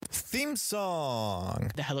theme song.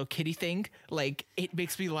 The Hello Kitty thing, like, it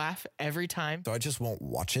makes me laugh every time. So I just won't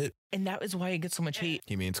watch it. And that is why it gets so much hate.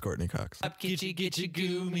 He means Courtney Cox. Up Gitchy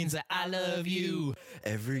Goo means that I love you.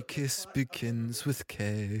 Every kiss begins with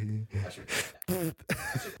K.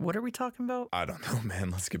 What are we talking about? I don't know, man.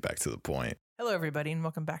 Let's get back to the point. Hello, everybody, and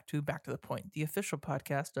welcome back to Back to the Point, the official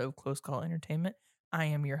podcast of Close Call Entertainment. I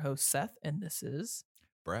am your host, Seth, and this is...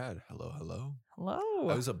 Brad, hello.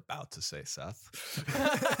 Hello. I was about to say Seth.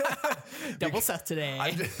 Double Seth today.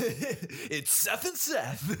 It's Seth and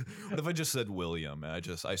Seth. What if I just said William?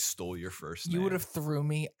 And I stole your first name. You would have threw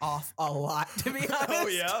me off a lot, to be honest. Oh,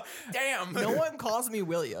 yeah? Damn. No one calls me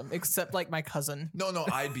William, except, like, my cousin. No,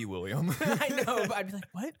 I'd be William. I know, but I'd be like,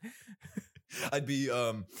 what? I'd be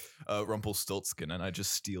Rumpelstiltskin, and I'd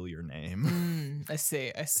just steal your name. I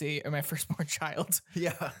see. Or my firstborn child.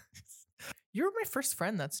 Yeah. You were my first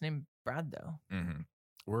friend that's named Brad, though. Mm-hmm.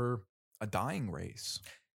 We're a dying race.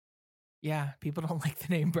 Yeah, people don't like the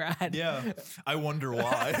name Brad. Yeah, I wonder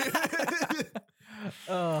why.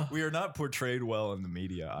 We are not portrayed well in the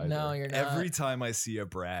media either. No, you're not. Every time I see a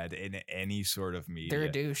Brad in any sort of media, they're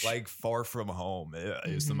a douche. Like Far From Home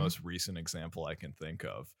is the most recent example I can think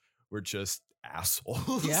of. We're just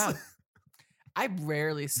assholes. Yeah. I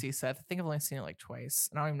rarely see Seth. I think I've only seen it like twice,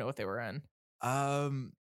 and I don't even know what they were in.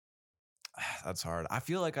 That's hard. I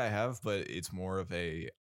feel like I have, but it's more of I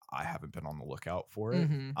haven't been on the lookout for it.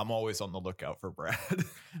 Mm-hmm. I'm always on the lookout for Brad.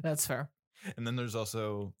 That's fair. And then there's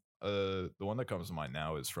also the one that comes to mind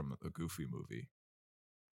now is from a Goofy movie.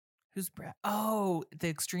 Who's Brad? Oh, the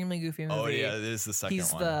extremely goofy movie. Oh yeah, it is the second one.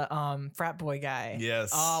 He's the frat boy guy.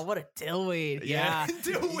 Yes. Oh, what a dillweed. Yeah.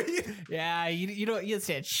 Dillweed. Yeah, you don't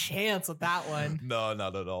stand a chance with that one. No,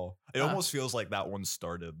 not at all. It almost feels like that one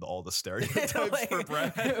started all the stereotypes for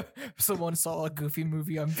Brad. Someone saw a Goofy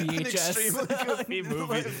movie on VHS. An extremely goofy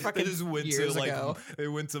movie. They just went to ago. They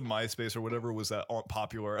went to MySpace or whatever was that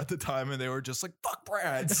popular at the time, and they were just like, "Fuck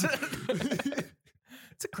Brad."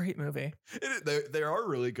 It's a great movie. They are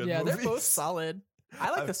really good. Yeah, movies. they're both solid.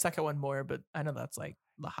 I like the second one more, but I know that's like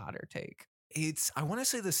the hotter take. I want to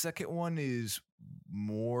say the second one is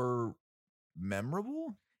more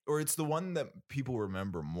memorable, or it's the one that people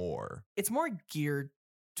remember more. It's more geared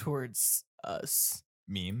towards us.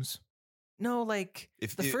 Memes. No, like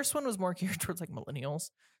the first one was more geared towards like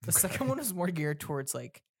millennials. The second one was more geared towards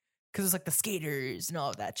like, because it's like the skaters and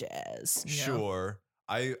all of that jazz. Sure. Know?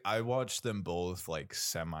 I watched them both like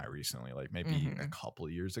semi recently, like maybe a couple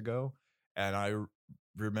of years ago. And I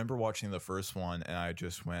remember watching the first one and I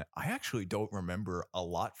just went, I actually don't remember a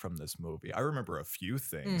lot from this movie. I remember a few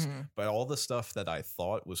things, but all the stuff that I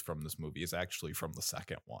thought was from this movie is actually from the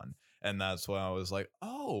second one. And that's when I was like,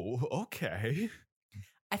 oh, okay.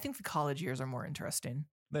 I think the college years are more interesting.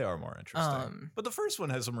 They are more interesting. But the first one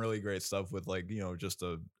has some really great stuff with like, just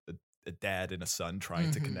a dad and a son trying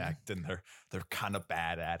to connect, and they're kind of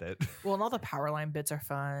bad at it. Well, and all the Powerline bits are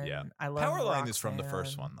fun. Yeah, I love Powerline is from the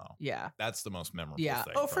first one though. Yeah, that's the most memorable. Yeah,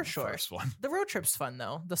 thing for sure. The first one. The road trip's fun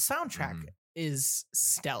though. The soundtrack is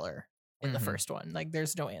stellar in the first one. Like,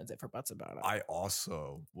 there's no ands if or buts about it. I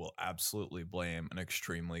also will absolutely blame an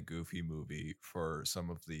extremely goofy movie for some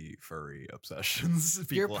of the furry obsessions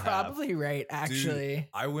people You're probably have. right, actually. Dude,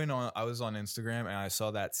 I was on Instagram and I saw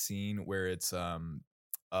that scene where it's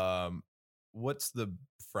what's the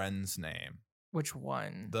friend's name? Which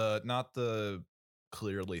one? Not the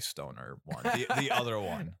clearly stoner one. The other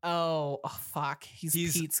one. Oh fuck. He's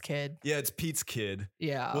Pete's kid. Yeah, it's Pete's kid.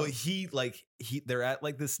 Yeah. Well, they're at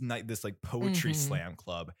like this like poetry slam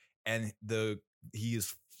club, and he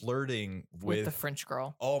is flirting with the French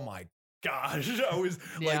girl. Oh my gosh. I was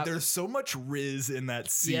like, there's so much Riz in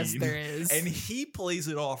that scene. Yes, there is. And he plays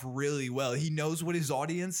it off really well. He knows what his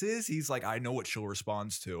audience is. He's like, I know what she'll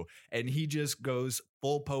respond to. And he just goes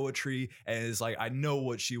full poetry and is like, I know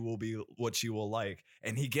what she will like.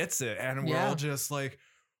 And he gets it. And we're all just like,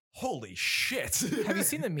 holy shit. Have you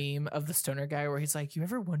seen the meme of the stoner guy where he's like, you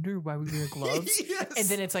ever wonder why we wear gloves? Yes. And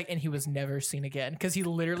then it's like, and he was never seen again because he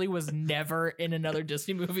literally was never in another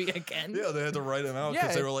Disney movie again. Yeah, they had to write him out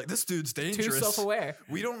because they were like, this dude's dangerous. Too self-aware.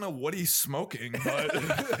 We don't know what he's smoking,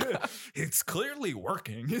 but it's clearly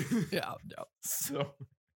working. Yeah. So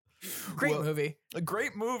great movie. A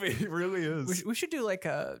great movie. It really is. We should do like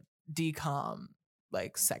a decom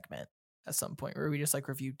like segment at some point where we just like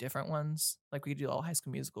review different ones. Like we do all High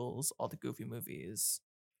School Musicals, all the Goofy movies,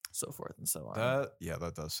 so forth and so on.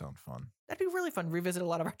 That does sound fun. That'd be really fun. Revisit a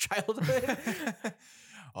lot of our childhood.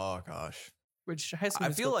 Oh gosh. Which High School I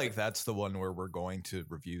Musical, feel like that's the one where we're going to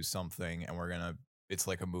review something and it's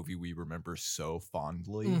like a movie we remember so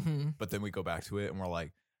fondly, but then we go back to it and we're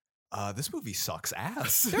like, this movie sucks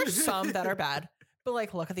ass. There's some that are bad. But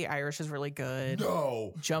like, Luck of the Irish is really good.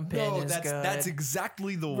 No, Jump In is that's good. that's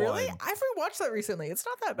exactly the Really? one. I've rewatched that recently. It's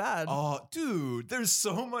not that bad. Oh, dude, there's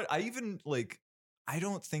so much. I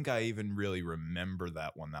don't think I even really remember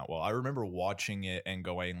that one that well. I remember watching it and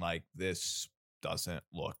going like, this doesn't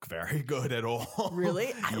look very good at all.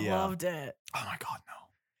 Really? I Yeah. loved it. Oh my God, no.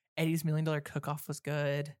 Eddie's $1 Million Cook-Off was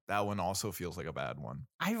good. That one also feels like a bad one.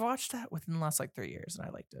 I watched that within the last like 3 years and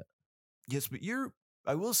I liked it. Yes, but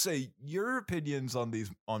I will say your opinions on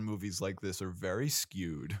movies like this are very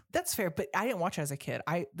skewed. That's fair, but I didn't watch it as a kid.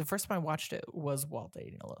 The first time I watched it was while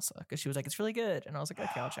dating Alyssa because she was like, "It's really good," and I was like,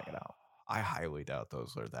 "Okay, I'll check it out." I highly doubt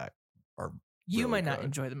those are. You really might not good.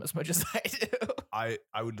 enjoy them as much as I do.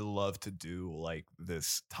 I would love to do like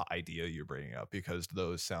this idea you're bringing up because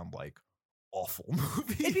those sound like awful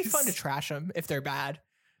movies. It'd be fun to trash them if they're bad.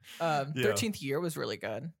 13th Year was really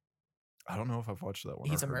good. I don't know if I've watched that one.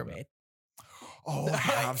 He's or a heard of it. mermaid. Oh, I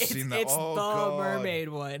have seen that. It's Oh, the God. mermaid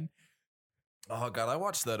one. Oh God, I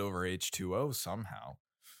watched that over H2O somehow.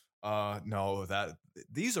 No,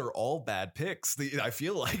 these are all bad picks. I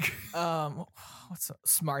feel like.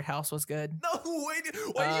 Smart House was good. No, wait.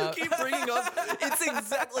 Why do you keep bringing up? It's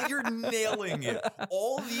exactly, you're nailing it.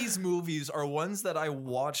 All these movies are ones that I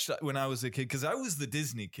watched when I was a kid because I was the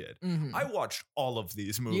Disney kid. Mhm. I watched all of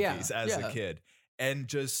these movies as a kid. And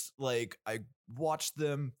just like I watched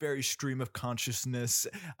them, very stream of consciousness.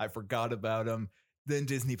 I forgot about them. Then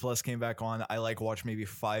Disney Plus came back on. I watched maybe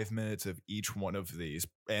 5 minutes of each one of these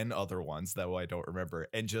and other ones that I don't remember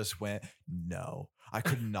and just went, no, I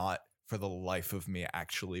could not for the life of me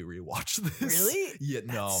actually rewatch this. Really? Yeah,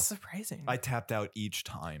 no. That's surprising. I tapped out each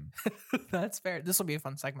time. That's fair. This will be a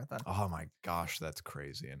fun segment then. Oh my gosh, that's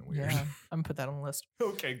crazy and weird. Yeah, I'm gonna put that on the list.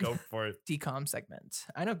 Okay, go for it. Decom segment.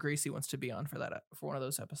 I know Gracie wants to be on for that for one of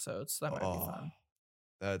those episodes. So that might be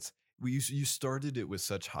fun. You started it with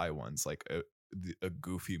such high ones, like a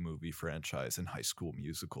Goofy movie franchise and High School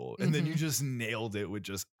Musical, and then you just nailed it with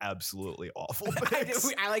just absolutely awful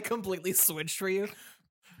picks. I completely switched for you.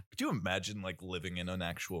 Could you imagine living in an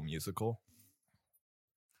actual musical?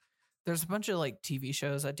 There's a bunch of TV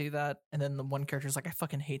shows that do that, and then the one character's like, I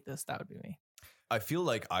fucking hate this. That would be me. I feel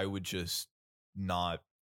like I would just not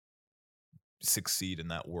succeed in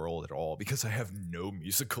that world at all because I have no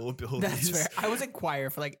musical abilities. That's fair. I was in choir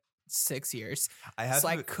for 6 years, so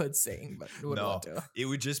I could sing, but wouldn't want to. It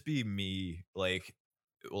would just be me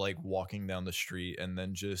walking down the street and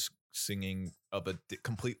then just singing of a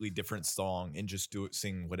completely different song and just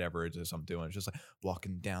sing whatever it is I'm doing. It's just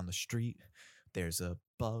walking down the street. There's a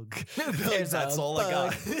bug. That's all I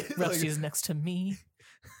got. Rusty's next to me.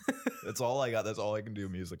 That's all I got. That's all I can do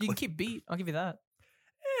musically. You can keep beat. I'll give you that.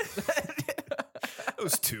 It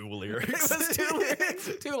was 2 lyrics. It was 2 lyrics,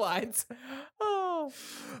 2 lines. Oh.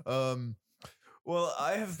 Well,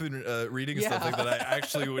 I have been reading something that I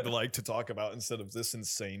actually would like to talk about instead of this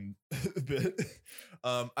insane bit.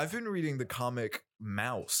 I've been reading the comic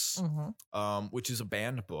Mouse, which is a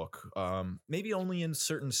banned book. Maybe only in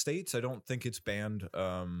certain states. I don't think it's banned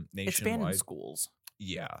nationwide. It's banned in schools.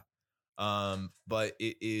 Yeah. But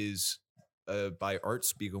it is by Art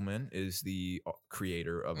Spiegelman, is the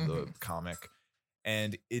creator of the comic,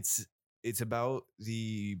 and it's about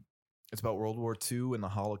World War II and the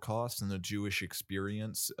Holocaust and the Jewish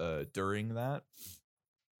experience during that.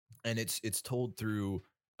 And it's told through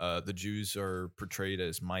the Jews are portrayed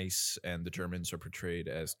as mice and the Germans are portrayed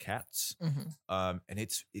as cats. And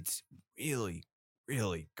it's really,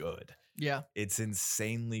 really good. Yeah. It's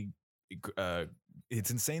insanely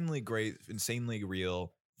great, insanely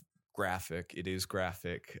real, graphic. It is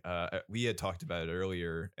graphic. We had talked about it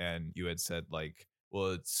earlier and you had said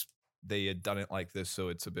well, they had done it like this, so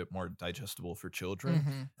it's a bit more digestible for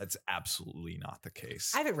children. That's absolutely not the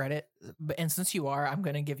case. I haven't read it, and since you are, I'm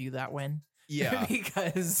going to give you that win. Yeah.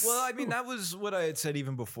 Because... Well, I mean, that was what I had said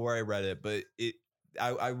even before I read it, but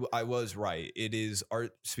I was right. It is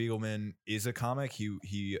Art Spiegelman is a comic.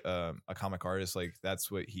 He a comic artist. That's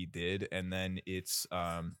what he did. And then it's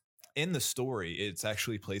in the story, it's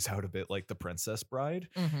actually plays out a bit like The Princess Bride,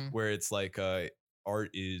 where it's Art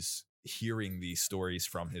is hearing these stories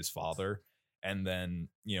from his father, and then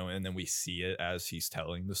we see it as he's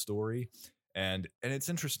telling the story, and it's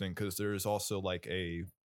interesting because there's also a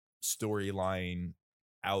storyline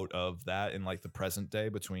out of that in the present day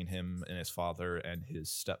between him and his father and his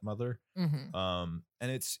stepmother. And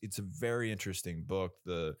it's a very interesting book.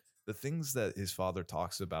 The things that his father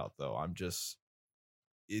talks about, though,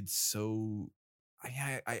 it's so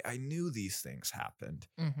I knew these things happened,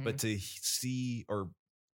 but to see or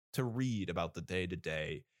to read about the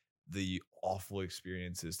day-to-day, the awful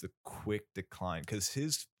experiences, the quick decline, because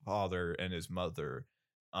his father and his mother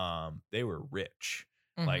they were rich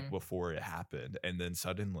like before it happened, and then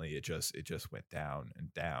suddenly it just went down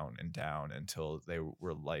and down and down until they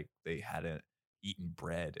were like they hadn't eaten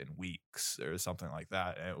bread in weeks or something like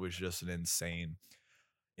that, and it was just an insane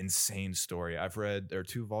story. There are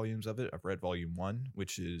 2 volumes of it. I've read volume 1,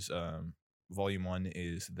 which is volume 1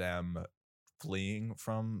 is them fleeing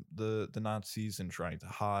from the Nazis and trying to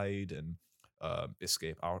hide and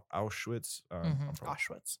escape Auschwitz.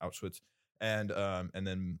 Auschwitz, and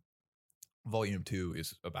then volume 2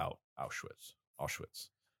 is about Auschwitz.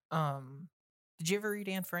 Did you ever read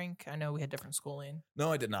Anne Frank? I know we had different schooling.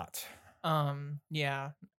 No, I did not. Yeah.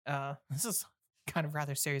 This is kind of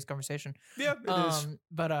rather serious conversation. Yeah, it is.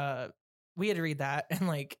 But we had to read that in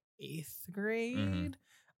like 8th grade.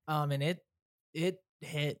 And it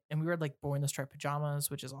hit, and we read like Boy in the Striped Pajamas,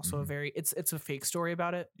 which is also a very it's a fake story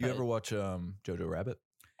about it. You ever watch Jojo Rabbit?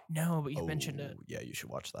 No, but you mentioned it. Yeah, you should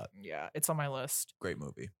watch that. Yeah, it's on my list. Great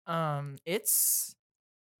movie. It's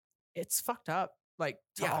fucked up, like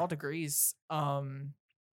to all degrees.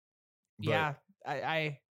 Yeah,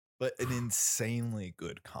 I but an insanely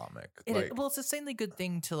good comic. Well, it's a insanely good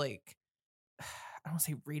thing to like. I don't want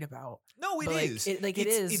to say read about. No, it is. It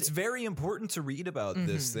is. It's very important to read about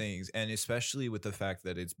these things, and especially with the fact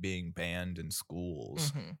that it's being banned in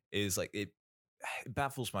schools, is like it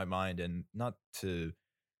baffles my mind. And not to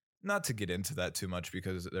get into that too much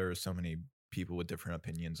because there are so many people with different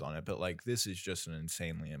opinions on it, but like this is just an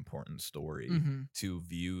insanely important story to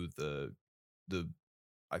view the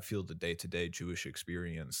I feel the day-to-day Jewish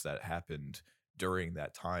experience that happened during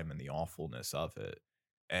that time and the awfulness of it,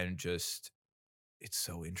 and just it's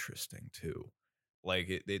so interesting too. Like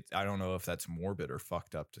it I don't know if that's morbid or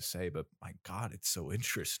fucked up to say, but my God, it's so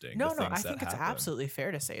interesting. No, I think it's absolutely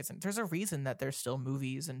fair to say. There's a reason that there's still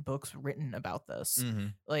movies and books written about this.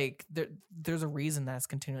 Like there's a reason that it's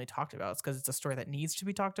continually talked about. It's because it's a story that needs to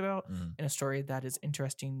be talked about and a story that is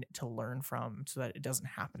interesting to learn from so that it doesn't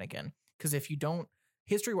happen again. Because if you don't,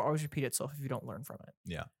 history will always repeat itself if you don't learn from it.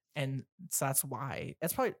 Yeah. And so that's why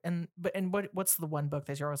it's probably what's the one book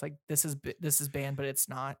that you're always like this is banned but it's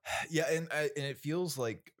not. Yeah, and it feels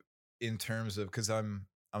like in terms of because I'm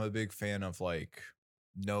a big fan of like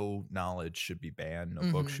no knowledge should be banned,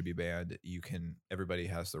 no book should be banned. Everybody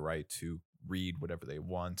has the right to read whatever they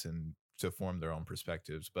want and to form their own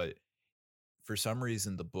perspectives, but for some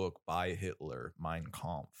reason, the book by Hitler, Mein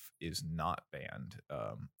Kampf, is not banned.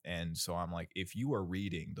 And so I'm like, if you are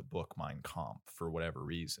reading the book Mein Kampf for whatever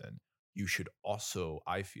reason, you should also,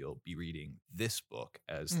 I feel, be reading this book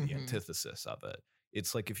as the antithesis of it.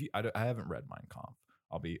 It's like I haven't read Mein Kampf.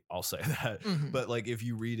 I'll say that. But like if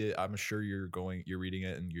you read it, I'm sure you're reading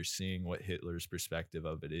it and you're seeing what Hitler's perspective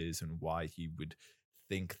of it is and why he would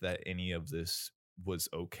think that any of this was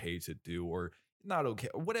okay to do or not okay,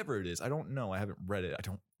 or whatever it is. I don't know. I haven't read it. I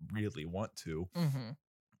don't really want to.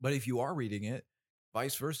 But if you are reading it,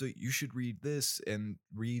 vice versa, you should read this and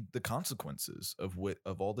read the consequences of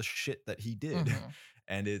all the shit that he did.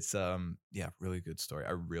 And it's really good story.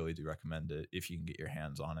 I really do recommend it if you can get your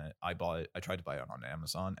hands on it. I bought it. I tried to buy it on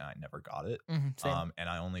Amazon and I never got it. And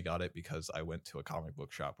I only got it because I went to a comic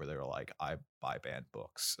book shop where they were like, I buy banned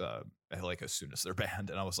books like as soon as they're banned,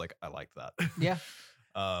 and I was like, I like that. Yeah.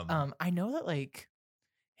 I know that like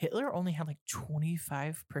Hitler only had like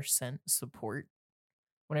 25% support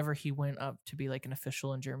whenever he went up to be like an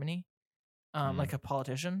official in Germany, like a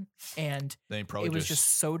politician, and then he was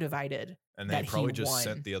just so divided. And they probably just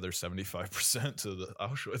sent the other 75% to the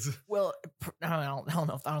Auschwitz. Well, I don't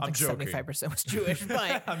know. I don't think 75% was Jewish,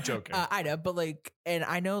 but I'm joking. I know, but like, and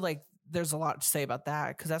I know like there's a lot to say about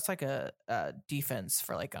that because that's like a defense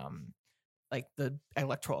for like the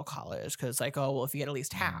electoral college, because like, oh well, if you get at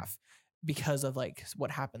least half because of like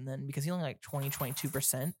what happened then, because he only like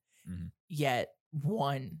 22%, yet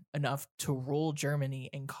won enough to rule Germany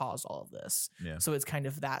and cause all of this. Yeah. So it's kind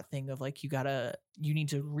of that thing of like you need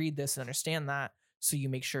to read this and understand that, so you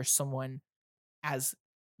make sure someone as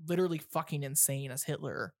literally fucking insane as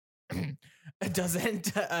Hitler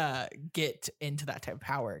doesn't get into that type of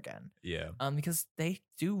power again. Yeah. Because they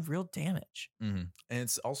do real damage. And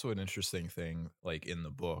it's also an interesting thing, like in the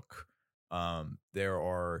book, there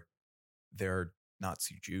are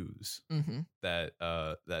Nazi Jews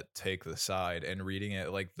that take the side, and reading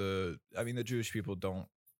it, like the Jewish people don't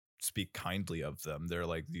speak kindly of them. They're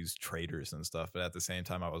like these traitors and stuff. But at the same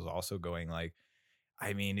time, I was also going like,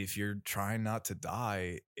 I mean, if you're trying not to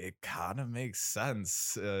die, it kind of makes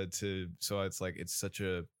sense so it's like it's such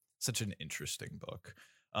an interesting book.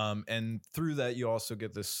 And through that, you also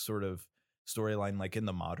get this sort of storyline, like in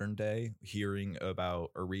the modern day, hearing about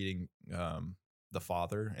or reading the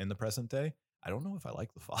father in the present day. I don't know if I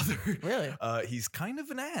like the father. Really? He's kind of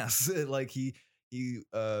an ass. Like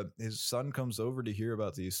his son comes over to hear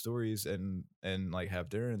about these stories and like have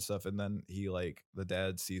dinner and stuff, and then he like the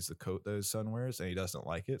dad sees the coat that his son wears and he doesn't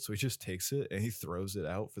like it, so he just takes it and he throws it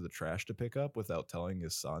out for the trash to pick up without telling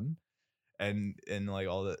his son. And like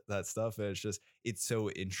all that stuff. And it's so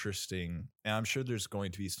interesting. And I'm sure there's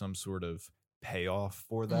going to be some sort of payoff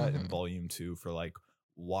for that in volume 2 for like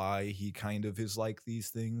why he kind of is like these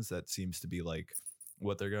things. That seems to be like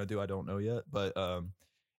what they're gonna do. I don't know yet, but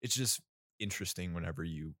it's just interesting whenever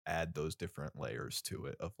you add those different layers to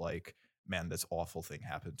it of like, man, this awful thing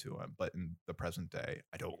happened to him, but in the present day,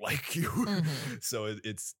 I don't like you. So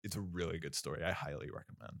it's a really good story. I highly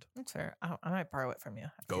recommend. That's fair. I might borrow it from you.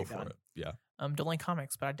 Go for it. Yeah. Don't like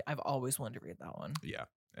comics, but I've always wanted to read that one. Yeah,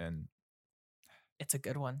 and it's a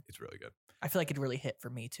good one. It's really good. I feel like it really hit for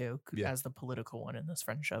me too, Yeah. as the political one in this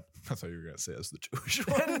friendship. I thought you were gonna say as the Jewish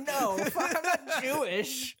one. No, I'm not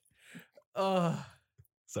Jewish.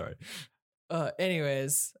 Sorry.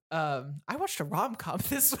 Anyways, I watched a rom-com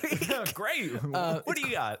this week. Great. What do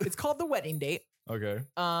you got? It's called The Wedding Date. Okay.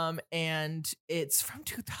 And it's from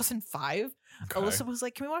 2005. Okay. Alyssa was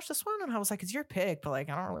like, "Can we watch this one?" And I was like, "It's your pick, but like,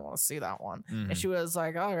 I don't really want to see that one." And she was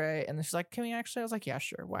like, "All right." And then she's like, "Can we actually?" I was like, "Yeah,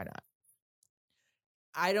 sure. Why not?"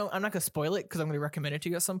 I'm not gonna spoil it because I'm gonna recommend it to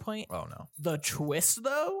you at some point. Oh no. The twist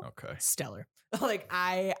though, Okay. stellar. Like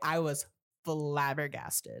I was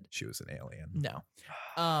flabbergasted. She was an alien. No.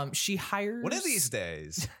 She hires One of these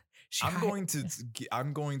days, I'm going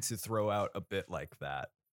to throw out a bit like that,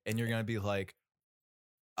 and you're gonna be like,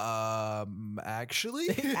 actually,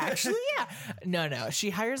 yeah. No. She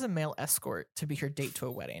hires a male escort to be her date to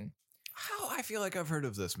a wedding. How I feel like I've heard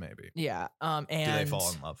of this. Maybe. Yeah. And do they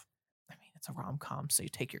fall in love? I mean, it's a rom-com, so you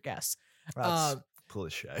take your guess. That's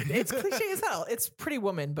cliche. It's cliche as hell. It's Pretty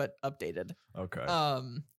Woman, but updated. Okay.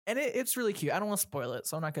 And it's really cute. I don't want to spoil it,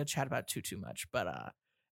 so I'm not going to chat about it too much. But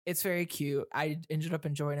it's very cute. I ended up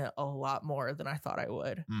enjoying it a lot more than I thought I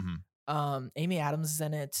would. Amy Adams is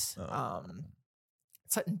in it. It's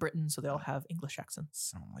set in Britain, so they all have English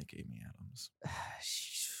accents. I don't like Amy Adams.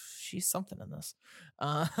 She's something in this.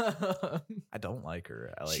 I don't like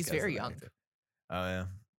her. She's very young. Oh yeah.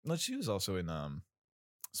 No, she was also in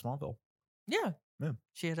Smallville. Yeah. Yeah.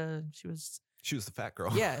 She was the fat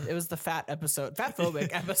girl. Yeah, it was the fat episode, fat phobic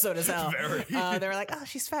episode as hell. Very. They were like, "Oh,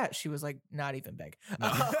 she's fat." She was like, not even big. No.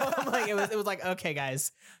 Like it was like, okay,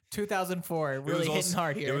 guys, 2004, really hitting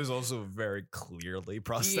hard here. It was also very clearly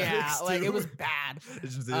prosthetics. Yeah, like too. it was bad. It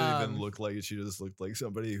just didn't even look like it. She just looked like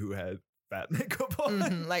somebody who had fat makeup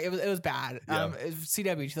on. Like it was bad. Yeah.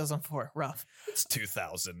 CW 2004, rough. It's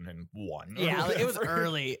 2001. Yeah, like, it was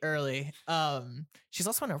early. She's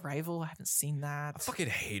also on Arrival. I haven't seen that. I fucking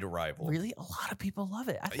hate Arrival. Really, a lot of people love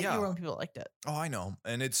it. I think you were one of the people that liked it. Oh, I know,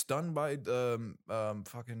 and it's done by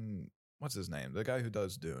fucking what's his name? The guy who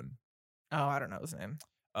does Dune. Oh, I don't know his name.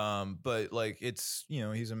 But like it's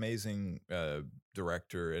he's amazing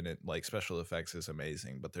director, and it like special effects is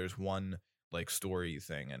amazing. But there's one like story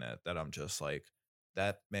thing in it that I'm just like,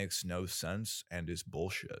 that makes no sense and is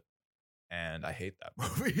bullshit. And I hate that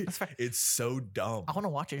movie. That's fine. It's so dumb. I want to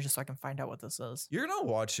watch it just so I can find out what this is. You're gonna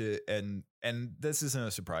watch it, and this isn't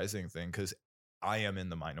a surprising thing because I am in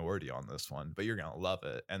the minority on this one, but you're gonna love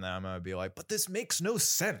it. And then I'm gonna be like, but this makes no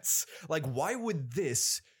sense. Like, why would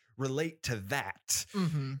this relate to that?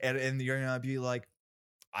 And you're gonna be like,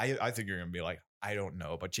 I think you're gonna be like, I don't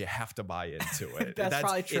know, but you have to buy into it. That's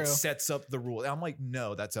probably true. It sets up the rule. I'm like,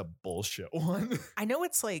 no, that's a bullshit one. I know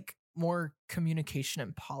it's like more communication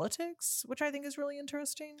and politics, which I think is really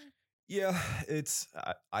interesting. Yeah, it's.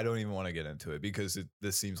 I don't even want to get into it because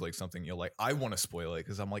this seems like something you'll like. I want to spoil it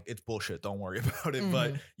because I'm like, it's bullshit. Don't worry about it.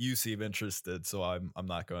 But you seem interested, so I'm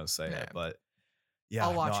not going to say it. But yeah,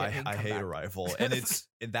 I'll watch it. I hate Arrival, and it's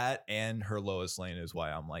that and her Lois Lane is why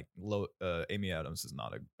I'm like, Amy Adams is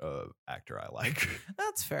not a actor I like.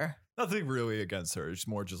 That's fair. Nothing really against her. It's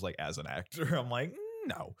more just like as an actor, I'm like,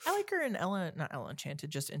 no. I like her in not Ella Enchanted,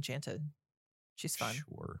 just Enchanted. She's fun.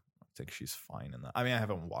 Sure, I think she's fine in that. I mean, I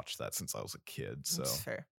haven't watched that since I was a kid, so it's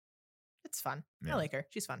fair. It's fun. Yeah. I like her.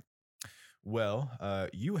 She's fun. Well,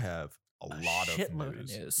 you have a lot of shitload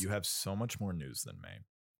news. You have so much more news than me.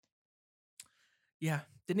 Yeah,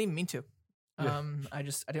 didn't even mean to. Yeah. I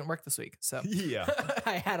didn't work this week, so Yeah.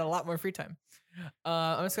 I had a lot more free time.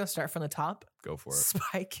 I'm just gonna start from the top. Go for it.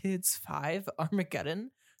 Spy Kids 5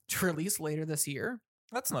 Armageddon to release later this year.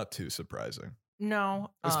 That's not too surprising.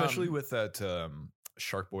 No, Especially with that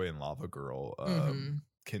Shark Boy and Lava Girl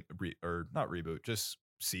not reboot, just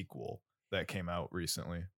sequel that came out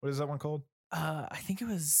recently. What is that one called? I think it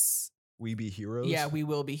was We Be Heroes? Yeah, We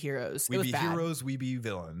Will Be Heroes. We It was Be bad. Heroes, We Be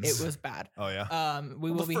Villains. It was bad. Oh, yeah?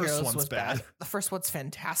 We Will Be first Heroes one's was bad. bad. The first one's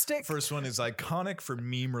fantastic. First one is iconic for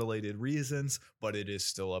meme-related reasons, but it is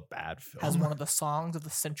still a bad film. Has one of the songs of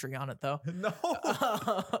the century on it, though. No.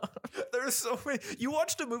 There's so many. You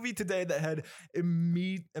watched a movie today that had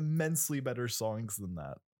immensely better songs than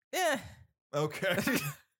that. Eh. Okay.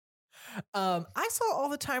 I saw All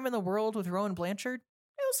the Time in the World with Rowan Blanchard.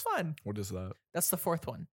 It was fun. What is that? That's the fourth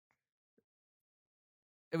one.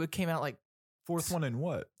 Came out like Fourth one in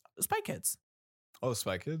what? Spy Kids. Oh,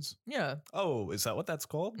 Spy Kids? Yeah. Oh, is that what that's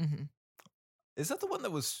called? Mm-hmm. Is that the one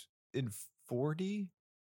that was in 4D?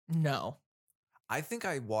 No. I think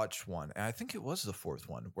I watched one, and I think it was the fourth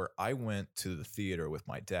one, where I went to the theater with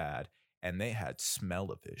my dad, and they had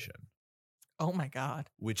smell-o-vision. Oh my God.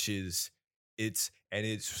 Which is, it's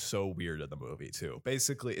so weird in the movie too.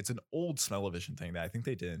 Basically, it's an old smell-o-vision thing that I think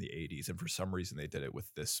they did in the 80s, and for some reason they did it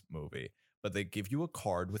with this movie. But they give you a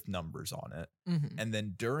card with numbers on it. Mm-hmm. And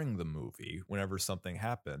then during the movie, whenever something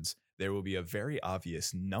happens, there will be a very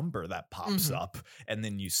obvious number that pops up. And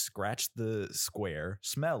then you scratch the square,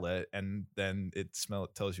 smell it, and then it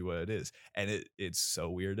tells you what it is. And it's so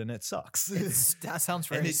weird and it sucks. That sounds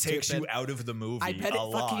very And it stupid. takes you out of the movie. I bet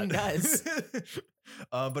it fucking does.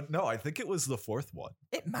 But no, I think it was the fourth one.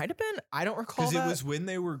 It might have been. I don't recall Because that. it was when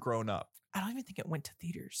they were grown up. I don't even think it went to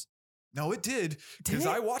theaters. No, it did. Did Because it?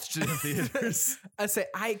 I watched it in theaters. Because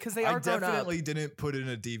they are grown up. I definitely didn't put in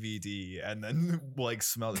a DVD and then like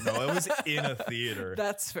smell it. No, it was in a theater.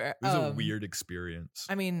 That's fair. It was a weird experience.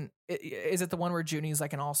 I mean, is it the one where Junie's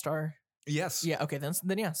like an all-star? Yes. Yeah. Okay. Then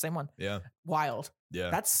yeah, same one. Yeah. Wild.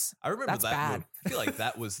 Yeah. I remember that's that bad. movie. I feel like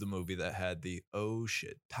that was the movie that had the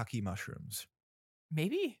taki mushrooms.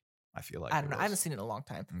 Maybe. I feel like I don't know. I haven't seen it in a long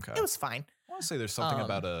time. Okay. It was fine. I want to say there's something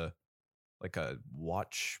about a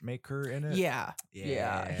watchmaker in it. Yeah.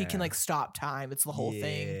 He can like stop time. It's the whole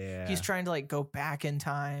thing. He's trying to like go back in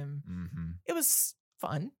time. Mm-hmm. It was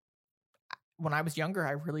fun. When I was younger,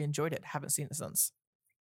 I really enjoyed it. Haven't seen it since.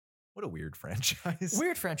 What a weird franchise.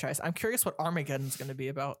 Weird franchise. I'm curious what Armageddon's going to be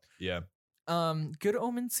about. Yeah. Good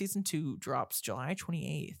Omens season 2 drops July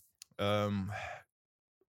 28th.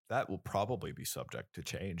 That will probably be subject to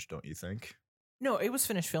change, don't you think? No, it was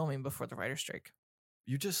finished filming before the writer's strike.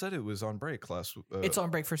 You just said it was on break last. It's on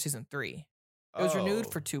break for season 3. It was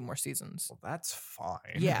renewed for 2 more seasons. Well, that's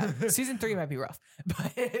fine. Yeah, season 3 might be rough,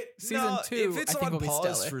 but season 2, if it's I think on will be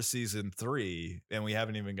pause stellar. for season 3, and we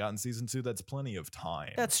haven't even gotten season 2, that's plenty of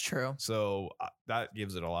time. That's true. So that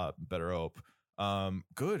gives it a lot better hope.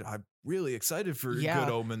 Good. I'm really excited for Yeah.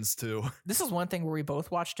 Good Omens too. This is one thing where we both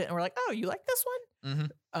watched it and we're like, "Oh, you like this one?"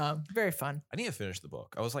 Mm-hmm. Very fun. I need to finish the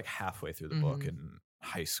book. I was like halfway through the book in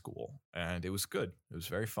high school, and it was good. It was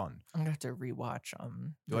very fun. I'm gonna have to rewatch.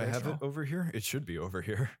 Do I have it over here? It should be over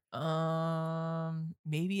here.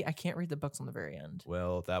 Maybe I can't read the books on the very end.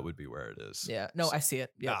 Well, that would be where it is. Yeah. No, I see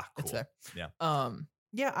it. Yeah, cool. it's there. Yeah.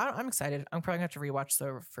 Yeah, I'm excited. I'm probably gonna have to rewatch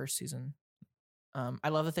the first season. I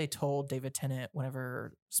love that they told David Tennant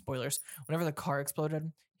whenever the car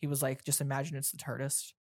exploded, he was like, "Just imagine it's the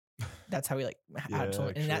TARDIS." That's how he like had to,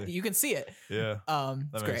 and that you can see it. Yeah. That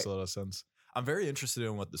That makes great. a lot of sense. I'm very interested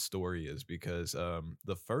in what the story is because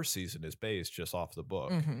the first season is based just off the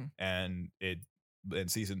book, and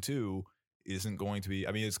season 2 isn't going to be.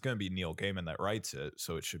 I mean, it's going to be Neil Gaiman that writes it,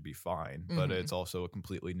 so it should be fine. But it's also a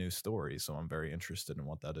completely new story, so I'm very interested in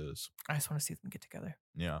what that is. I just want to see them get together.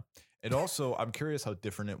 Yeah, and also I'm curious how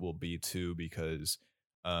different it will be too because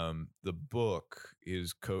the book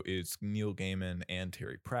is Neil Gaiman and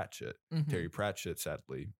Terry Pratchett. Terry Pratchett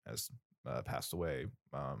sadly has passed away.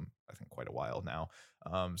 I think quite a while now.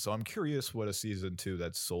 So I'm curious what a season 2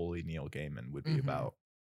 that's solely Neil Gaiman would be about.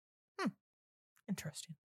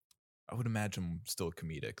 Interesting. I would imagine still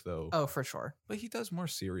comedic though. Oh, for sure. But he does more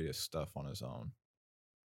serious stuff on his own.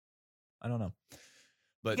 I don't know.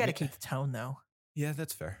 But You got to keep the tone though. Yeah,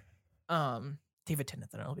 that's fair. David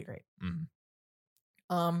Tennant, then it'll be great.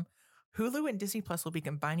 Hulu and Disney Plus will be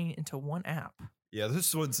combining into one app. Yeah,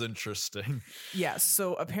 this one's interesting. Yeah,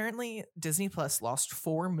 so apparently Disney Plus lost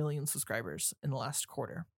 4 million subscribers in the last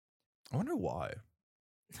quarter. I wonder why.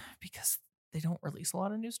 Because they don't release a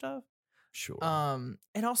lot of new stuff. Sure.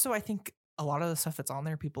 And also I think a lot of the stuff that's on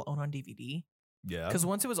there people own on DVD. Yeah. Because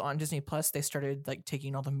once it was on Disney Plus, they started like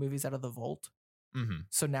taking all the movies out of the vault.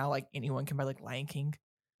 So now like anyone can buy like Lion King.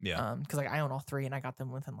 Yeah. Because like I own all 3 and I got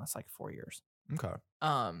them within last like 4 years. Okay.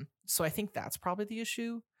 So I think that's probably the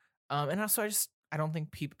issue. And also I don't think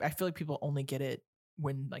I feel like people only get it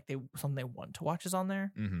when like something they want to watch is on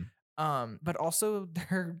there. But also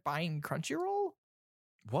they're buying Crunchyroll.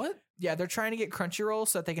 What? Yeah, they're trying to get Crunchyroll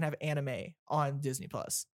so that they can have anime on Disney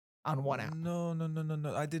Plus. on one app. No.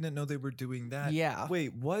 I didn't know they were doing that. Yeah.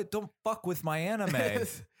 Wait, what? Don't fuck with my anime.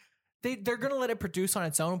 They're gonna let it produce on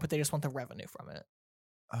its own, but they just want the revenue from it.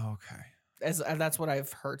 Okay. That's what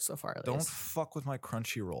I've heard so far. At Don't least. fuck with my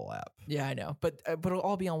Crunchyroll app. Yeah, I know, but it'll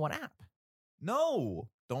all be on one app. No,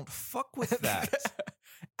 don't fuck with that.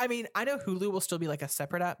 I mean, I know Hulu will still be like a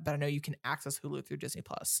separate app, but I know you can access Hulu through Disney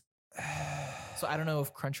Plus. So I don't know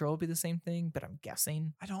if Crunchyroll will be the same thing, but I'm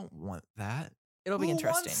guessing I don't want that. it'll be Who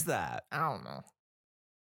interesting. wants that? I don't know.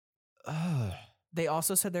 Ugh. They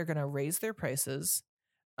also said they're going to raise their prices,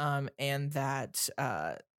 and that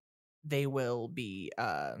they will be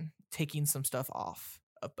taking some stuff off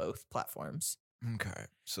of both platforms. Okay,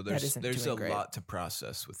 so That there's isn't a doing great. lot to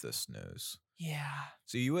process with this news. Yeah.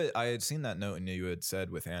 So I had seen that note and you had said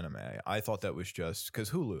with anime. I thought that was just because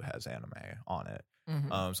Hulu has anime on it.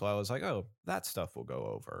 Mhm. So I was like, oh, that stuff will go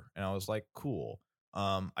over, and I was like, cool.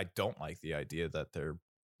 I don't like the idea that they're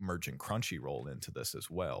merging Crunchyroll into this as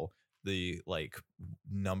well. The like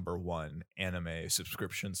 #1 anime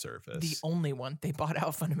subscrition service. The only one they bought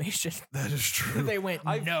out Funimation. That is true. They went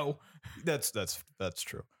no. That's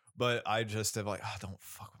true. But I just have like, oh, don't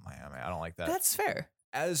fuck with my anime. I don't like that. That's fair.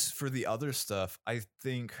 As for the other stuff, I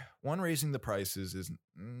think raising the prices is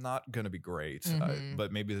not going to be great. Mhm.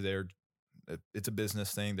 But maybe it's a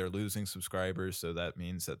business thing. They're losing subscribers, so that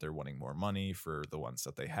means that they're wanting more money for the ones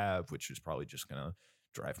that they have, which is probably just going to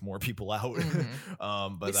drive more people out.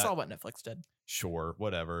 Mhm. But We saw what Netflix did. Sure,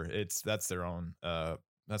 whatever. That's their own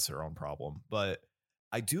problem. But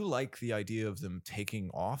I do like the idea of them taking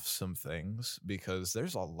off some things because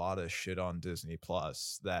there's a lot of shit on Disney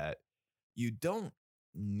Plus that you don't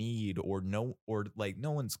need or no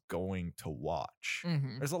one's going to watch.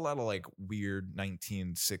 Mhm. There's a lot of like weird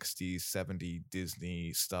 1960s, 70s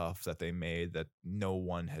Disney stuff that they made that no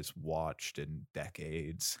one has watched in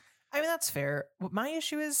decades. I mean, that's fair. What my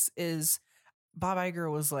issue is Bob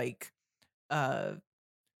Iger was like, we're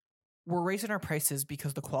raising our prices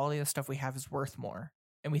because the quality of stuff we have is worth more.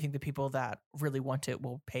 And we think the people that really want it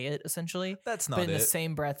will pay it, essentially. That's not but in it. the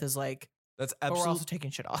same breath is like, That's but we're also absolutely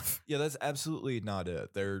taking shit off. Yeah, that's absolutely not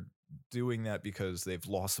it. They're doing that because they've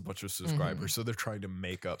lost a bunch of subscribers, so they're trying to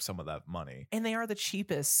make up some of that money. And they are the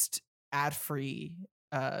cheapest ad-free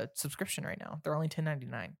subscription right now. They're only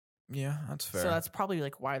 $10.99. Yeah, that's fair. So that's probably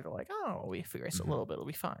like why they're like, oh, if we raise it a little bit, it'll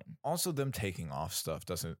be fine. Also, them taking off stuff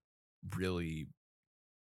doesn't really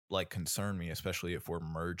like concern me, especially if we're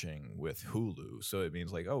merging with Hulu. So it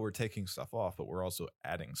means like, oh, we're taking stuff off, but we're also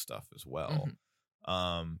adding stuff as well.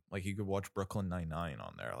 Like you could watch Brooklyn Nine-Nine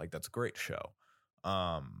on there. Like that's a great show.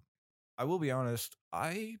 I will be honest,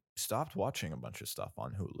 I stopped watching a bunch of stuff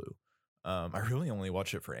on Hulu. I really only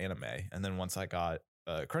watch it for anime, and then once I got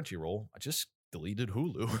Crunchyroll, I just deleted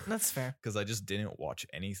Hulu. That's fair. Because I just didn't watch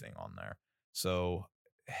anything on there. So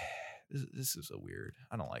this is a weird.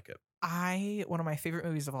 I don't like it. One of my favorite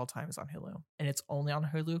movies of all time is on Hulu, and it's only on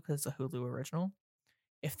Hulu because it's a Hulu original.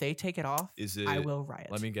 If they take it off, I will riot.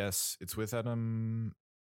 Let me guess. It's with Adam,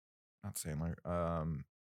 not Sandler.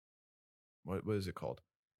 What is it called?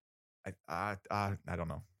 I don't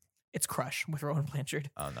know. It's Crush with Rowan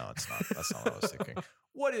Blanchard. Oh no, it's not. That's not what I was thinking.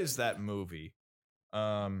 What is that movie?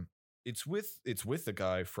 It's with the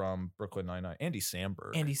guy from Brooklyn Nine-Nine, Andy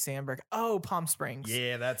Samberg. Oh, Palm Springs.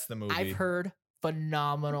 Yeah, that's the movie. I've heard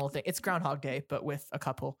phenomenal thing. It's Groundhog Day, but with a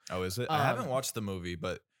couple. Oh, is it? I haven't watched the movie,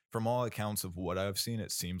 but from all accounts of what I've seen,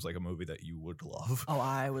 it seems like a movie that you would love. Oh,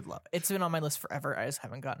 I would love it. It's been on my list forever. I just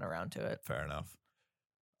haven't gotten around to it. Fair enough.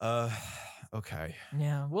 Okay.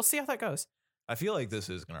 Yeah, we'll see how that goes. I feel like this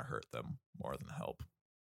is gonna hurt them more than help.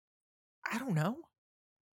 I don't know.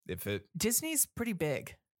 Disney's pretty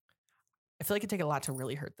big. I feel like it'd take a lot to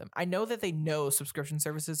really hurt them. I know that they know subscription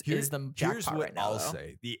services is the jackpot right now. I'll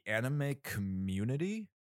say. The anime community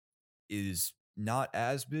is not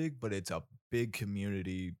as big, but it's a big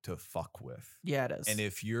community to fuck with. Yeah, it is. And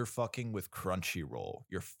if you're fucking with Crunchyroll,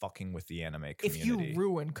 you're fucking with the anime community. If you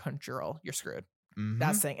ruin Crunchyroll, you're screwed.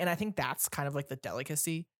 That's the thing. And I think that's kind of like the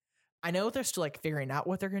delicacy. I know they're still like figuring out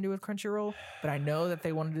what they're going to do with Crunchyroll, but I know that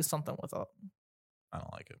they want to do something with it. I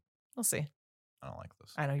don't like it. We'll see. I don't like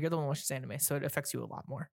this. I know you're the one who watches anime, so it affects you a lot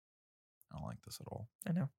more. I don't like this at all.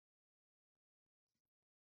 I know.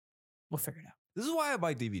 We'll figure it out. This is why I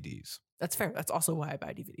buy DVDs. That's fair. That's also why I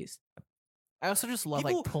buy DVDs. I also just love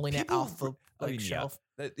like pulling it off the shelf.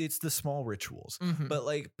 Yeah, it's the small rituals. Mm-hmm. But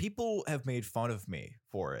like people have made fun of me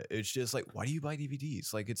for it. It's just like, why do you buy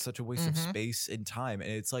DVDs? Like it's such a waste of space and time.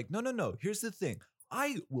 And it's like, no. Here's the thing.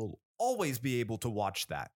 I will always be able to watch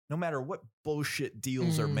that no matter what bullshit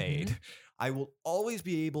deals are made. I will always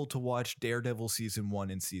be able to watch Daredevil season 1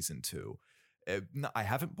 and season 2. I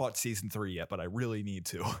haven't bought season 3 yet, but I really need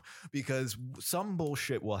to because some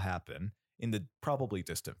bullshit will happen in the probably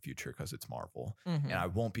distant future because it's Marvel, and I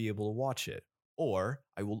won't be able to watch it. Or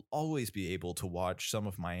I will always be able to watch some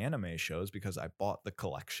of my anime shows because I bought the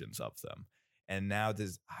collections of them. And now I'm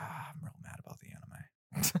real mad about the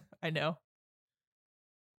anime. I know.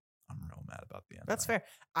 I'm real mad about the anime. That's fair.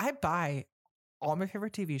 I buy all my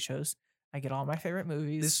favorite TV shows. I get all my favorite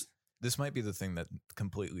movies. This might be the thing that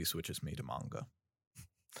completely switches me to manga.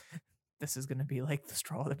 This is going to be like the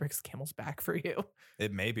straw that breaks the camel's back for you.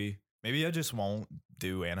 It may be. Maybe I just won't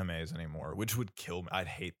do animes anymore, which would kill me. I'd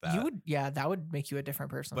hate that. You would, yeah, that would make you a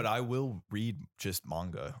different person. But I will read just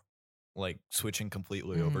manga. Like switching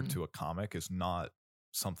completely over to a comic is not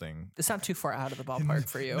something. It's not too far out of the ballpark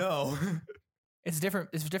for you. No. It's different.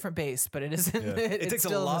 It's a different base, but it isn't. Yeah. It takes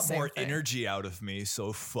a lot more thing. energy out of me.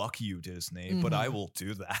 So fuck you, Disney. But I will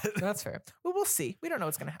do that. That's fair. Well, we'll see. We don't know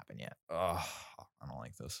what's going to happen yet. I don't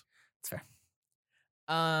like this. It's fair.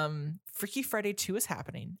 Freaky Friday 2 is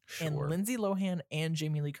happening, Sure. and Lindsay Lohan and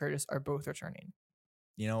Jamie Lee Curtis are both returning.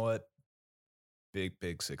 You know what?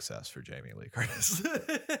 Big success for Jamie Lee Curtis.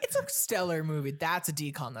 It's a stellar movie. That's a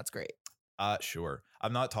decon. That's great. Sure.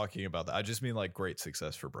 I'm not talking about that. I just mean like great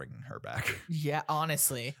success for bringing her back. Yeah,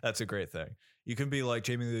 honestly. That's a great thing. You can be like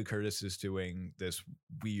Jamie Lee Curtis is doing this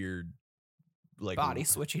weird like body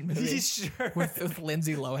switching movie sure. with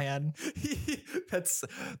Lindsay Lohan.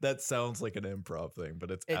 That sounds like an improv thing,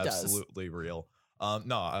 but it absolutely does. Real.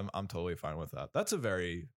 No, I'm totally fine with that. That's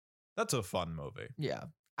a fun movie. Yeah.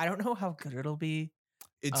 I don't know how good it'll be.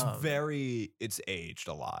 It's it's aged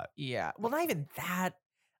a lot. Yeah. Well, not even that.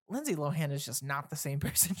 Lindsay Lohan is just not the same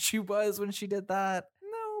person she was when she did that.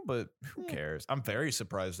 No, but who cares? I'm very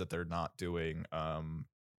surprised that they're not doing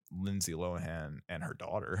Lindsay Lohan and her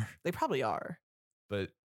daughter. They probably are. But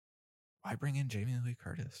why bring in Jamie Lee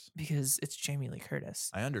Curtis? Because it's Jamie Lee Curtis.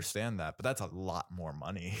 I understand that, but that's a lot more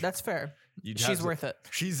money. That's fair. She's worth it.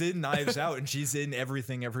 She's in Knives Out and she's in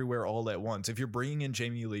Everything Everywhere All at Once. If you're bringing in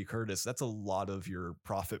Jamie Lee Curtis, that's a lot of your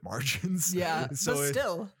profit margins. Yeah, so but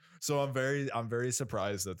still. So I'm very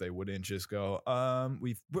surprised that they wouldn't just go,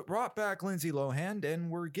 we've brought back Lindsay Lohan and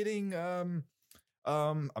we're getting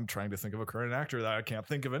I'm trying to think of a current actor that I can't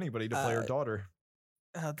think of anybody to play her daughter.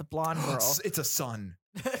 The blonde girl. It's a son.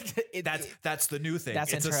 That's the new thing.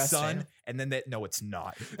 That's it's interesting. A son, and then no, it's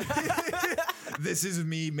not. This is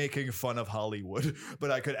me making fun of Hollywood,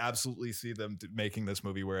 but I could absolutely see them making this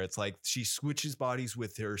movie where it's like she switches bodies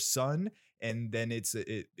with her son, and then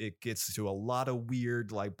it gets to a lot of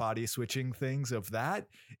weird like body switching things of that,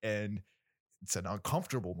 and it's an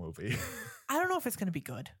uncomfortable movie. I don't know if it's going to be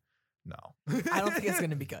good. No, I don't think it's going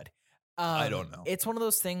to be good. I don't know. It's one of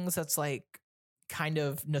those things that's like kind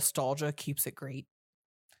of nostalgia keeps it great.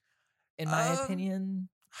 In my opinion,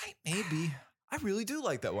 maybe. I really do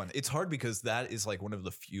like that one. It's hard because that is like one of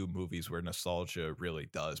the few movies where nostalgia really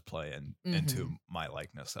does play into my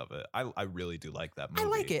likeness of it. I really do like that movie. I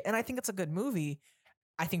like it, and I think it's a good movie.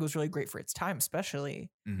 I think it was really great for its time,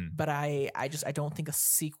 especially. But I don't think a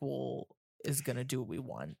sequel is gonna do what we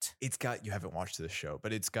want. It's got, you haven't watched this show,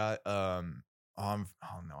 but it's got oh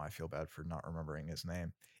no, I feel bad for not remembering his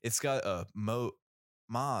name. It's got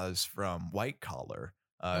Maz from White Collar.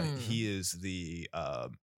 He is the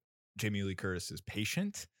Jamie Lee Curtis's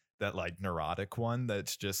patient, that like neurotic one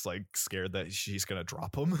that's just like scared that she's gonna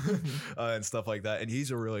drop him and stuff like that. And he's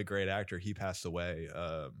a really great actor. He passed away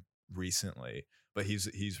recently, but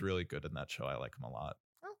he's really good in that show. I like him a lot.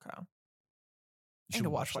 Okay, You should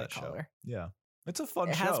watch White Collar. Yeah, it's a fun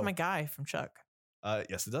show. It has my guy from Chuck.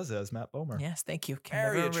 Yes, it does. It has Matt Bomer. Yes, thank you.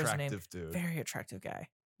 Very attractive dude. Very attractive guy.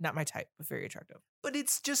 Not my type, but very attractive. But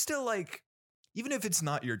it's just still like, even if it's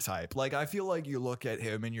not your type, like I feel like you look at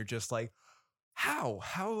him and you're just like,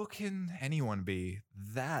 how can anyone be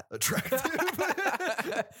that attractive?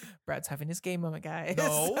 Brad's having his gay moment, guys.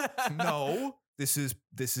 No. This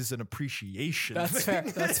is an appreciation. That's thing.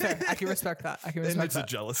 fair. That's fair. I can respect that. And it's a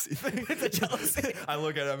jealousy thing. It's a jealousy. I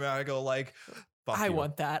look at him and I go like, fuck I you.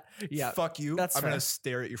 want that. Yeah. Fuck you. That's I'm fair. gonna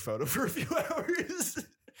stare at your photo for a few hours.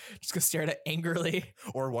 Just gonna stare at it angrily.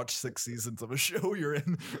 Or watch 6 seasons of a show you're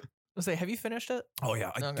in. I'll say, have you finished it? Oh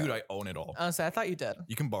yeah, Okay. Dude, I own it all. I thought you did.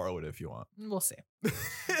 You can borrow it if you want. We'll see.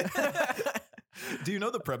 Do you know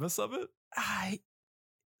the premise of it?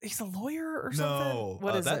 He's a lawyer or something? No,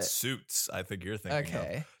 what is that's it? Suits. I think you're thinking.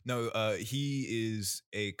 Okay. Of. No, he is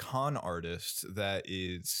a con artist that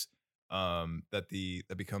is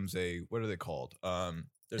that becomes a, what are they called?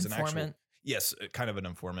 There's Informant. an actual, yes, kind of an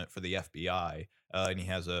informant for the FBI, and he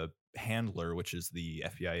has a handler, which is the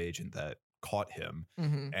FBI agent that caught him,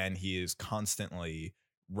 and he is constantly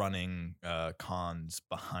running cons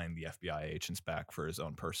behind the FBI agent's back for his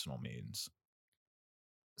own personal means.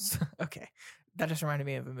 Okay. That just reminded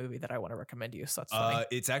me of a movie that I want to recommend to you. So that's funny.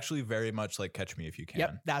 It's actually very much like Catch Me If You Can.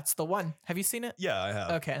 Yep, that's the one. Have you seen it? Yeah, I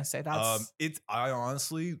have. Okay, so that's I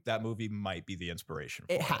honestly, that movie might be the inspiration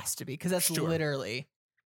for it has to be, because that's Sure. literally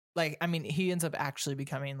like, I mean, he ends up actually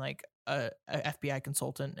becoming like a FBI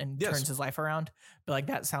consultant and turns his life around. But like,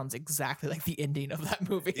 that sounds exactly like the ending of that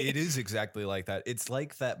movie. It is exactly like that. It's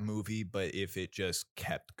like that movie, but if it just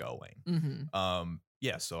kept going. Mm-hmm.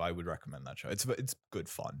 Yeah, so I would recommend that show. It's good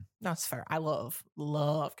fun. That's fair. I love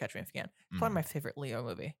Catch Me If You Can. It's one of my favorite Leo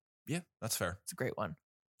movie. Yeah, that's fair. It's a great one.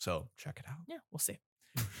 So check it out. Yeah, we'll see.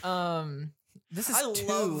 This is I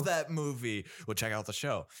love that movie. Well, check out the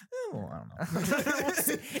show. Well, I don't know. We'll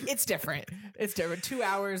see. It's different. It's different. 2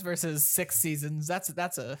 hours versus 6 seasons. That's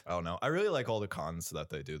a. I don't know. I really like all the cons that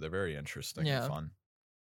they do. They're very interesting and fun.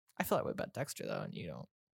 I feel that way about Dexter though, and you don't.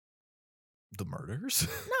 The murders?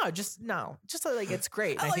 Just like it's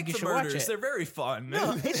great. I think you should murders. watch it. They're very fun.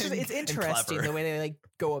 No, it's just, it's interesting the way they like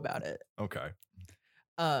go about it. Okay.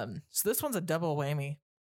 So this one's a double whammy.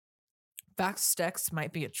 Fast X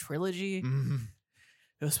might be a trilogy. Mm-hmm.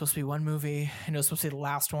 It was supposed to be one movie, and it was supposed to be the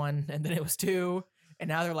last one, and then it was 2, and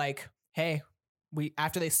now they're like, "Hey,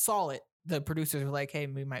 after they saw it, the producers were like, hey,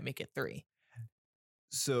 we might make it 3."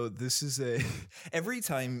 So this is every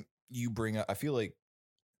time you bring up, I feel like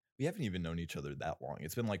we haven't even known each other that long.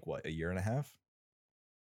 It's been like what, a year and a half?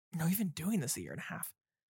 No, we've been doing this a year and a half.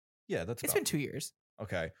 Yeah, it's been 2 years.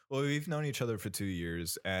 Okay. Well, we've known each other for 2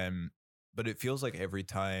 years, but it feels like every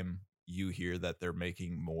time you hear that they're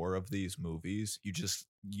making more of these movies,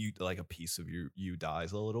 you like a piece of you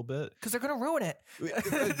dies a little bit because they're gonna ruin it.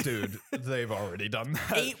 Dude, they've already done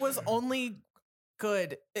that. 8 was only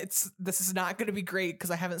good. This is not gonna be great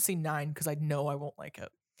because I haven't seen 9 because I know I won't like it.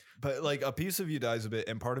 But like a piece of you dies a bit,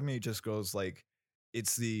 and part of me just goes like,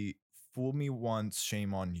 it's the fool me once,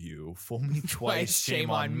 shame on you. Fool me twice,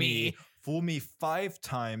 shame on me. Fool me 5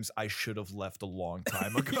 times, I should have left a long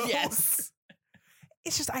time ago. Yes.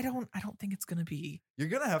 It's just I don't think it's gonna be. You're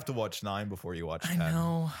gonna have to watch 9 before you watch 10. I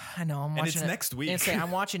know. I'm watching and it's it next week.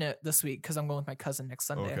 I'm watching it this week because I'm going with my cousin next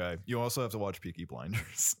Sunday. Okay. You also have to watch Peaky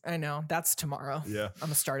Blinders. I know. That's tomorrow. Yeah. I'm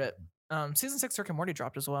gonna start it. Season 6 Rick and Morty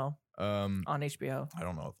dropped as well. On HBO. I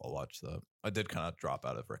don't know if I'll watch that. I did kind of drop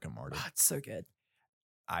out of Rick and Morty. Oh, it's so good.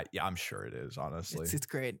 I'm sure it is, honestly. It's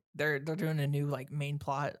great. They're doing a new like main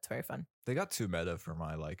plot. It's very fun. They got too meta for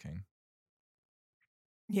my liking.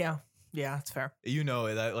 Yeah, it's fair. You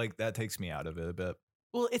know, that takes me out of it a bit.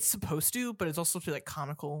 Well, it's supposed to, but it's also supposed to be like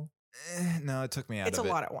comical. No, it took me out of it. It's a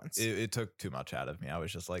lot at once. It took too much out of me. I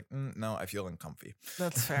was just like, no, I feel uncomfy.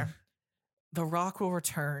 That's fair. The Rock will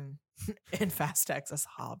return in Fast X as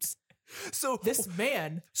Hobbs. So this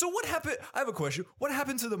man. So what happened? I have a question. What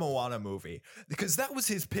happened to the Moana movie? Because that was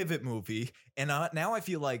his pivot movie, and now I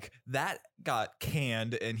feel like that got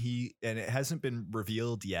canned, and it hasn't been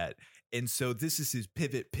revealed yet. And so this is his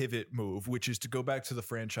pivot move, which is to go back to the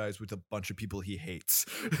franchise with a bunch of people he hates.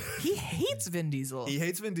 He hates Vin Diesel. He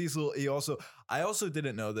hates Vin Diesel. I also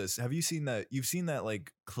didn't know this. Have you seen that? You've seen that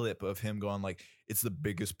like clip of him going like, it's the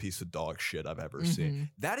biggest piece of dog shit I've ever seen.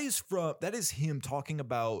 That is him talking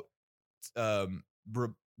about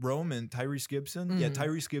Roman Tyrese Gibson. Yeah,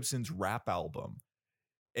 Tyrese Gibson's rap album.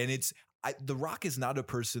 And The Rock is not a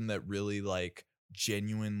person that really like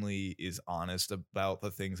genuinely is honest about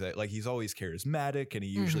the things that like he's always charismatic and he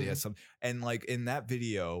usually has some, and like in that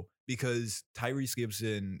video, because Tyrese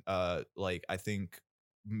Gibson like I think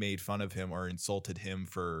made fun of him or insulted him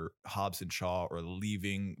for Hobbs and Shaw or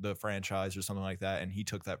leaving the franchise or something like that, and he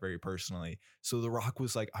took that very personally. So The Rock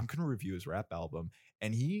was like, I'm gonna review his rap album,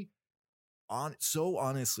 and he so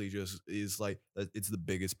honestly just is like, it's the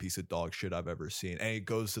biggest piece of dog shit I've ever seen. And it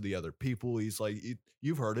goes to the other people. He's like,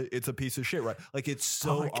 you've heard it. It's a piece of shit, right? Like it's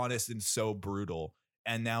so honest and so brutal.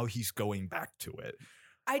 And now he's going back to it.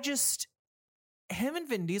 Him and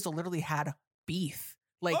Vin Diesel literally had beef.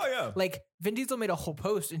 Like, like Vin Diesel made a whole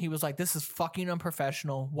post and he was like, this is fucking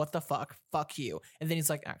unprofessional. What the fuck? Fuck you. And then he's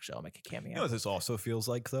like, actually, I'll make a cameo. You know what this also feels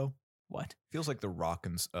like though? What? Feels like The Rock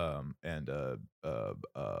and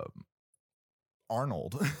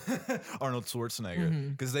Arnold Schwarzenegger,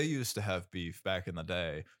 because they used to have beef back in the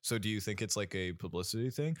day. So do you think it's like a publicity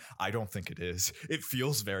thing? I don't think it is. It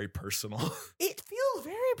feels very personal. It feels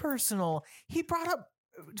very personal.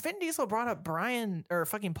 Vin Diesel brought up Brian or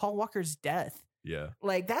fucking Paul Walker's death. Yeah.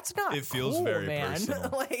 Like that's not It feels cool, very man.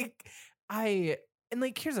 personal.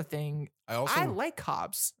 Here's the thing. I like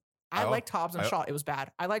Hobbs. I liked Hobbs and Shaw. It was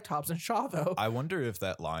bad. I liked Hobbs and Shaw though. I wonder if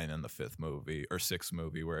that line in the 5th movie or 6th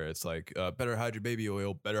movie where it's like, better hide your baby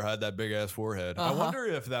oil, better hide that big ass forehead. I wonder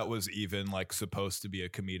if that was even like supposed to be a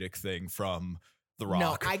comedic thing from The Rock.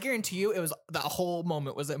 No, I guarantee you, it was the whole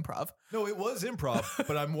moment was improv. No, it was improv,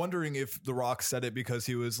 but I'm wondering if The Rock said it because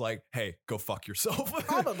he was like, hey, go fuck yourself.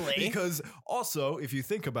 Probably. Because also, if you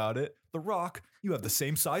think about it, The Rock, you have the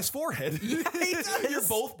same size forehead. Yeah, he does. You're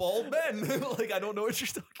both bald men. Like, I don't know what you're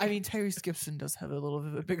talking about. I mean, Tyrese Gibson does have a little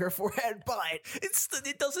bit of a bigger forehead, but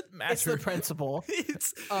It doesn't matter. it's the principle. It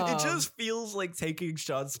just feels like taking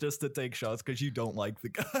shots just to take shots because you don't like the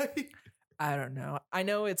guy. I don't know. I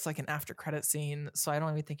know it's like an after credit scene, so I don't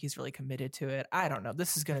even think he's really committed to it. I don't know.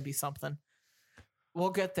 This is going to be something. We'll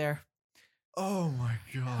get there. Oh my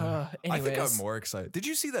god! I think I'm anyways. more excited. Did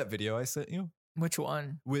you see that video I sent you? Which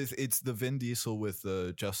one? It's the Vin Diesel with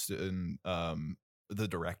Justin, the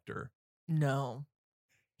director. No.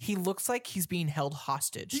 He looks like he's being held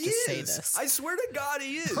hostage to say this. I swear to God,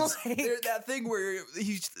 he is. Like- That thing where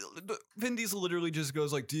Vin Diesel literally just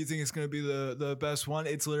goes like, "Do you think it's gonna be the best one?"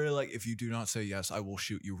 It's literally like, "If you do not say yes, I will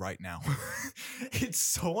shoot you right now." It's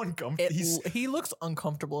so uncomfortable. He looks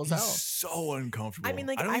uncomfortable as He's hell. so uncomfortable. I mean,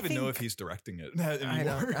 like, I don't I even know think- if he's directing it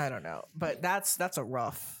anymore. I don't know. But that's a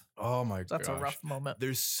rough. Oh my god, That's a rough moment.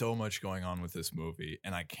 There's so much going on with this movie,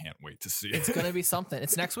 and I can't wait to see it. It's gonna be something.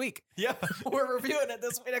 It's next week. Yeah, We're reviewing it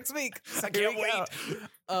next week. I Here can't we wait.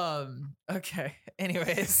 go. Okay.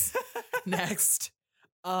 Anyways, next.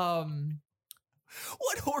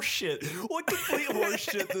 What horseshit? What complete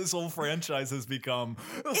horseshit this whole franchise has become.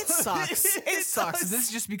 It sucks. It sucks. does. This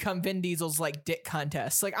has just become Vin Diesel's like dick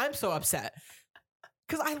contest. Like, I'm so upset.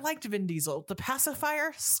 Because I liked Vin Diesel. The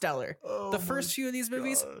Pacifier, stellar. Oh The first few of these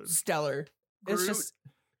movies, God. stellar. It's Groot. just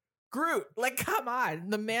Groot. Like, come on.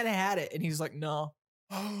 The man had it. And he's like, no,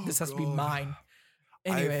 this has to be mine.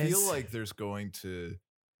 Anyways. I feel like there's going to,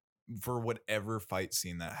 for whatever fight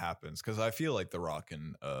scene that happens, because I feel like The Rock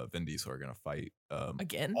and Vin Diesel are going to fight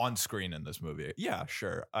again? on screen in this movie. Yeah,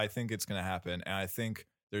 sure. I think it's going to happen. And I think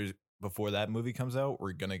before that movie comes out,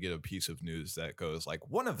 we're going to get a piece of news that goes like,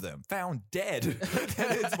 one of them found dead and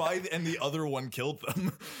the other one killed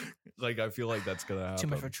them. Like, I feel like that's going to happen. Too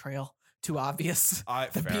much betrayal. Too obvious.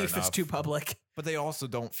 The Fair beef is enough. too public. But they also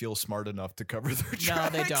don't feel smart enough to cover their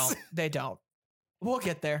tracks. No, they don't. They don't. We'll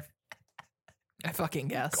get there. I fucking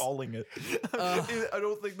guess. Calling it. Ugh. I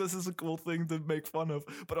don't think this is a cool thing to make fun of,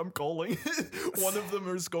 but I'm calling it. One of them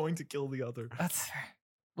is going to kill the other. That's fair.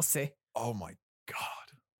 We'll see. Oh my God.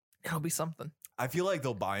 It'll be something. I feel like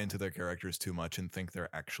they'll buy into their characters too much and think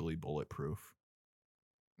they're actually bulletproof.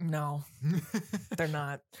 No, they're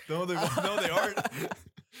not. No, they aren't.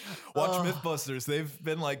 Watch Mythbusters. They've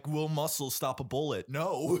been like, will muscle stop a bullet?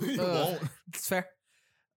 No, it won't. It's fair.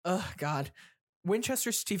 Oh, God.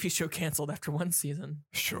 Winchester's TV show canceled after one season.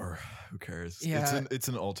 Sure. Who cares? Yeah. It's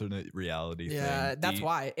an alternate reality thing. Yeah, that's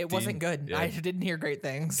why. It wasn't good. yeah. I didn't hear great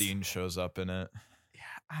things. Dean shows up in it.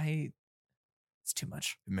 Yeah, it's too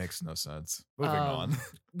much. It makes no sense. Moving on.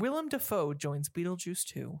 Willem Dafoe joins Beetlejuice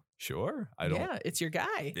 2. Sure. I don't. Yeah, it's your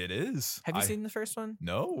guy. It is. Have you seen the first one?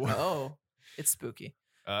 No. Oh, it's spooky.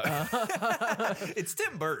 It's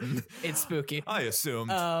Tim Burton. It's spooky. I assumed.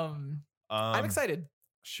 I'm excited.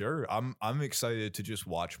 Sure. I'm excited to just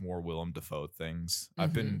watch more Willem Dafoe things.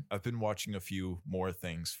 I've been watching a few more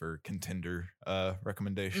things for contender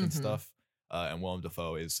recommendation stuff. And Willem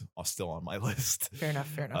Dafoe is still on my list. Fair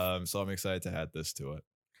enough. So I'm excited to add this to it.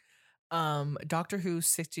 Doctor Who's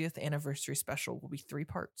 60th anniversary special will be 3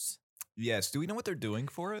 parts. Yes. Do we know what they're doing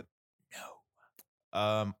for it?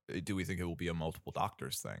 No. Do we think it will be a multiple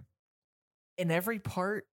doctors thing? In every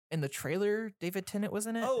part in the trailer, David Tennant was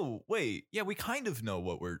in it. Oh, wait. Yeah, we kind of know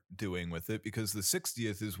what we're doing with it because the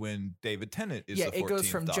 60th is when David Tennant is the 14th it goes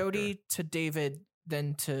from Doctor. Jodie to David,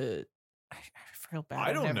 then to... I feel bad.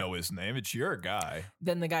 I don't know his name. It's your guy.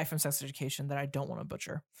 Then the guy from Sex Education that I don't want to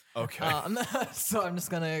butcher. Okay. So I'm just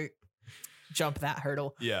going to jump that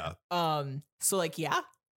hurdle. Yeah. So like, yeah.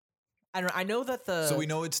 I know that So we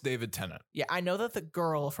know it's David Tennant. Yeah, I know that the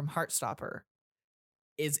girl from Heartstopper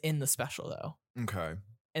is in the special though. Okay.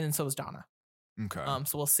 And then so is Donna. Okay.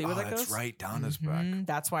 So we'll see where that goes. That's right. Donna's back.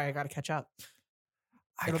 That's why I got to catch up.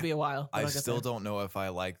 It'll be a while. I still don't know if I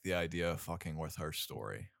like the idea of fucking with her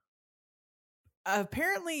story.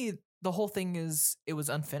 Apparently, the whole thing is it was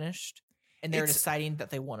unfinished, and they're deciding that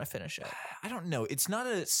they want to finish it. I don't know. It's not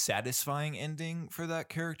a satisfying ending for that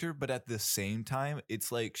character, but at the same time,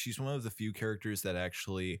 it's like she's one of the few characters that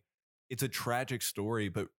actually, it's a tragic story,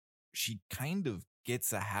 but she kind of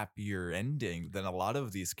gets a happier ending than a lot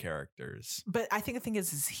of these characters. But I think the thing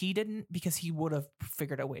is he didn't, because he would have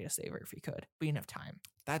figured a way to save her if he could, but he didn't have time.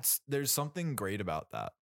 There's something great about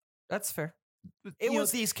that. That's fair.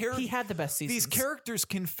 These characters. He had the best seasons. These characters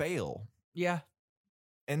can fail. Yeah.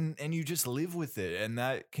 And you just live with it, and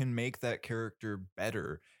that can make that character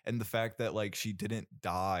better. And the fact that like she didn't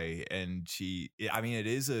die, and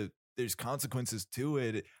there's consequences to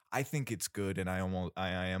it. I think it's good, and I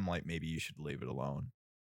am like, maybe you should leave it alone.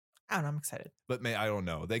 I don't know. I'm excited. But I don't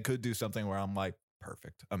know. They could do something where I'm like,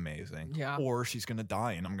 perfect, amazing. Yeah. Or she's gonna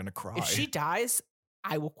die, and I'm gonna cry. If she dies,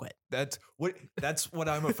 I will quit. That's what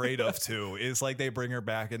I'm afraid of too. Is like they bring her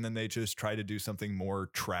back and then they just try to do something more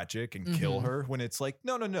tragic and kill her, when it's like,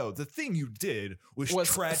 no. The thing you did was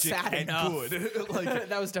tragic and enough. good. Like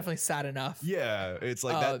that was definitely sad enough. Yeah, it's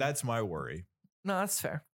like that. That's my worry. No, that's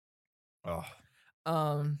fair. Oh,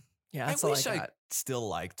 yeah. That's I all wish I I got. still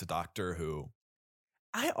liked Doctor Who.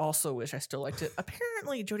 I also wish I still liked it.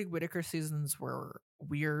 Apparently, Jodie Whittaker seasons were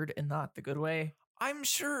weird and not the good way. I'm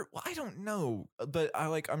sure. Well, I don't know, but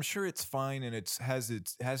I'm sure it's fine and it has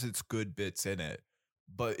its good bits in it.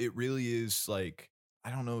 But it really is like,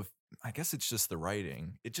 I don't know if, I guess it's just the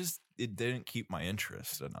writing. It didn't keep my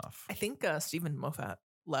interest enough. I think Stephen Moffat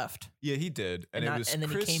left. Yeah, he did, and it was and then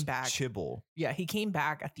Chris he came back. Chibble. Yeah, he came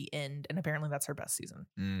back at the end, and apparently that's her best season.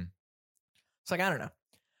 It's like, I don't know.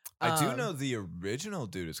 I do know the original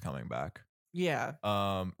dude is coming back. Yeah.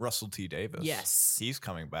 Russell T. Davis. Yes. He's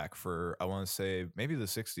coming back for, I want to say, maybe the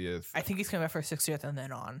 60th. I think he's coming back for 60th and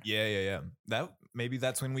then on. Yeah. Maybe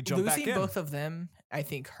that's when we jump back in. Losing both of them, I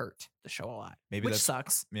think, hurt the show a lot. Which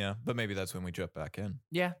sucks. Yeah, but maybe that's when we jump back in.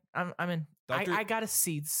 Yeah, I'm in. I gotta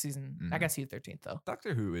see the season. I gotta see the 13th though.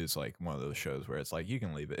 Doctor Who is like one of those shows where it's like you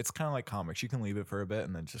can leave it. It's kind of like comics. You can leave it for a bit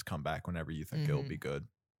and then just come back whenever you think it'll be good.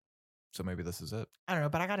 So maybe this is it. I don't know,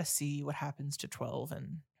 but I gotta see what happens to 12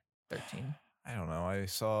 and 13. I don't know. I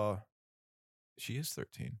saw she is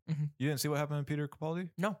 13. You didn't see what happened to Peter Capaldi?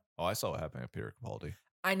 No. Oh, I saw what happened to Peter Capaldi.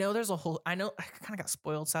 I know I kind of got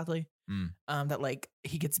spoiled, sadly. That like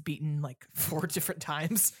he gets beaten like 4 different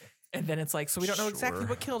times. And then it's like, so we don't know exactly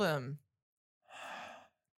what killed him.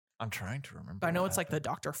 I'm trying to remember. But I know it's like the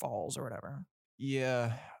doctor falls or whatever.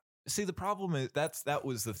 Yeah. See, the problem is that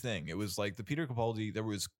was the thing. It was like the Peter Capaldi, there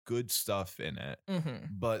was good stuff in it,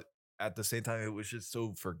 but at the same time, it was just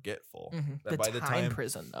so forgetful. That the time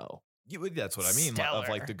prison, though. That's what I mean, of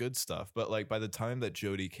like the good stuff. But like by the time that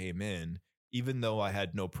Jodie came in, even though I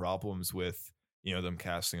had no problems with, them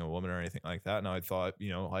casting a woman or anything like that, and I thought,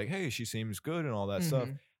 like, hey, she seems good and all that stuff,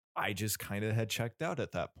 I just kind of had checked out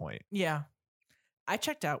at that point. Yeah. I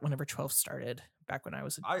checked out whenever 12 started, back when I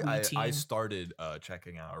was I started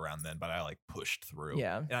checking out around then, but I like pushed through.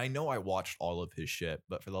 Yeah. And I know I watched all of his shit,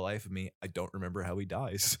 but for the life of me, I don't remember how he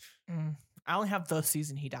dies. I only have the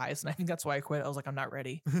season he dies, and I think that's why I quit. I was like, I'm not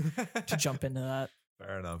ready to jump into that.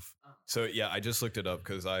 Fair enough. So yeah, I just looked it up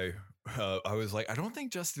because I was like, I don't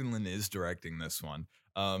think Justin Lin is directing this one.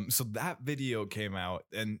 So that video came out,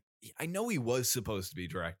 and I know he was supposed to be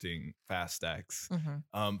directing Fast X,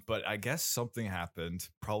 but I guess something happened.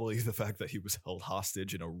 Probably the fact that he was held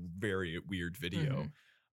hostage in a very weird video.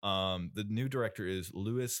 The new director is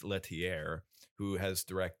Louis Leterrier, who has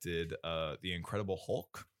directed The Incredible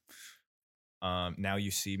Hulk, Now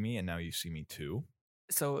You See Me, and Now You See Me Too.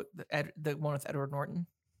 So the one with Edward Norton?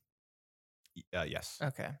 Yes.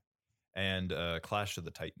 Okay. And Clash of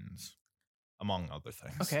the Titans, among other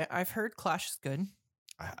things. Okay, I've heard Clash is good.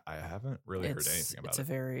 I haven't really heard anything about it. It's a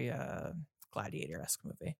very Gladiator-esque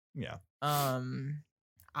movie. Yeah.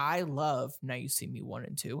 I love Now You See Me 1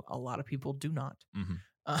 and 2. A lot of people do not.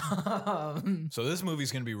 So this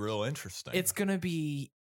movie's going to be real interesting. It's going to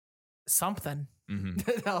be something.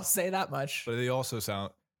 I'll say that much. But they also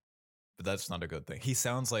sound... But that's not a good thing. He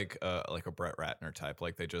sounds like a Brett Ratner type.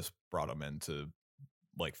 Like they just brought him in to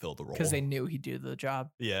like fill the role. Because they knew he'd do the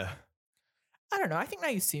job. Yeah. I don't know. I think Now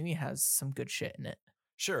You See Me has some good shit in it.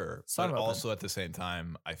 Sure. But also at the same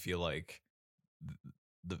time, I feel like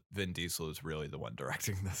the Vin Diesel is really the one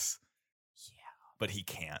directing this. Yeah. But he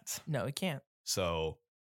can't. No, he can't. So,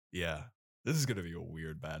 yeah. This is going to be a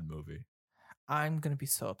weird, bad movie. I'm going to be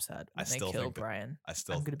so upset when they kill Brian. I'm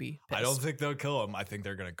going to be pissed. I don't think they'll kill him. I think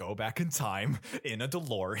they're going to go back in time in a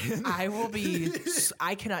DeLorean. I will be...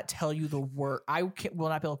 I cannot tell you the word. Will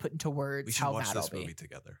not be able to put into words how mad I'll be. We should watch this movie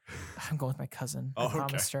together. I'm going with my cousin. I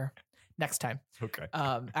promised her. Next time. Okay.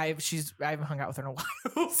 I haven't hung out with her in a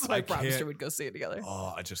while, so I promised her we'd go see it together.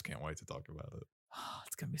 Oh, I just can't wait to talk about it.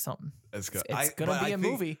 It's gonna be something. It's gonna be a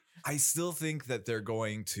movie. I still think that they're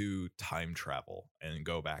going to time travel and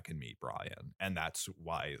go back and meet Brian, and that's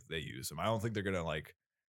why they use him. I don't think they're gonna like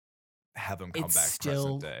have him come It's back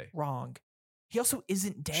still present day. wrong. He also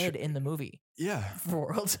isn't dead in the movie Yeah,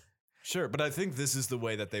 world. sure. But I think this is the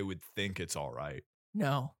way that they would think it's all right.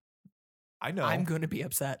 No, I know. I'm going to be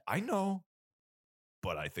upset. I know.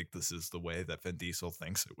 But I think this is the way that Vin Diesel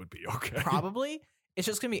thinks it would be okay. Probably. It's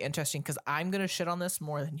just going to be interesting because I'm going to shit on this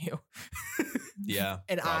more than you. Yeah,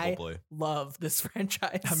 and probably. I love this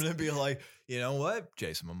franchise. I'm going to be like, you know what?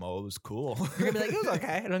 Jason Momoa was cool. You're going to be like, it was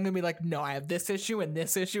okay. And I'm going to be like, no, I have this issue and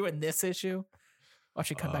this issue and this issue. Watch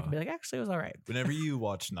you come back and be like, actually, it was all right. Whenever you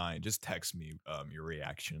watch 9, just text me your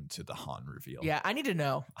reaction to the Han reveal. Yeah, I need to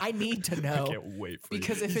know. I need to know. I can't wait for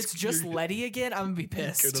because you. if it's just Letty again, I'm going to be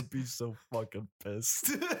pissed. You're going to be so fucking pissed.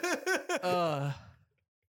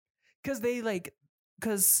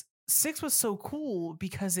 Because 6 was so cool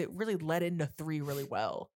because it really led into 3 really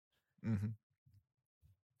well. Mm-hmm.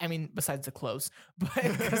 I mean, besides the clothes, but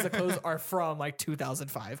because the clothes are from like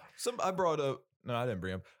 2005. I didn't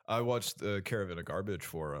bring up. I watched the Caravan of Garbage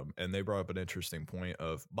forum, and they brought up an interesting point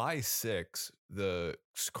of by 6, the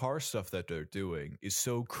car stuff that they're doing is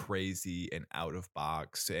so crazy and out of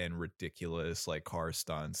box and ridiculous, like car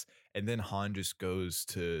stunts. And then Han just goes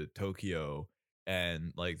to Tokyo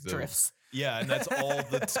and like the drifts. Yeah, and that's all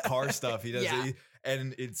the car stuff he does. Yeah.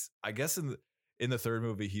 And it's, I guess in the third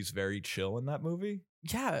movie, he's very chill in that movie.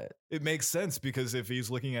 Yeah. It makes sense because if he's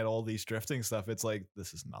looking at all these drifting stuff, it's like,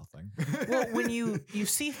 this is nothing. Well, when you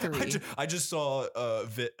see 3, I just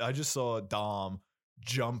saw Dom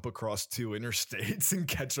jump across 2 interstates and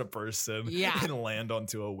catch a person and land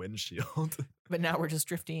onto a windshield. But now we're just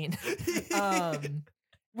drifting.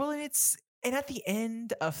 Well, and at the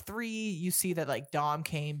end of 3, you see that like Dom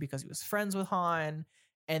came because he was friends with Han.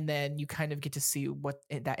 And then you kind of get to see what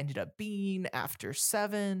that ended up being after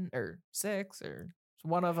 7 or 6 or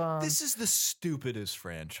one of them. This is the stupidest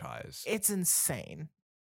franchise. It's insane.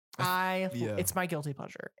 It's my guilty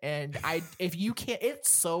pleasure. And if you can't, it's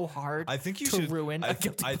so hard ruin a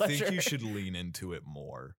guilty pleasure. I think you should lean into it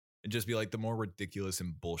more. And just be like, the more ridiculous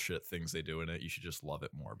and bullshit things they do in it, you should just love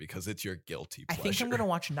it more because it's your guilty pleasure. I think I'm going to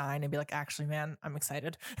watch 9 and be like, actually, man, I'm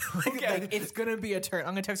excited. Like, it's going to be a turn.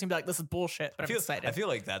 I'm going to text you and be like, this is bullshit, but I'm excited. I feel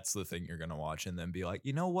like that's the thing you're going to watch and then be like,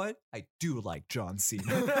 you know what? I do like John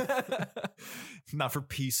Cena. Not for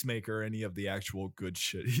Peacemaker or any of the actual good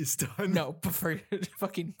shit he's done. No, but for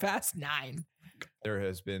fucking Fast 9. There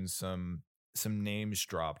has been some names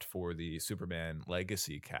dropped for the Superman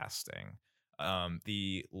Legacy casting.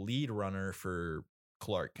 The lead runner for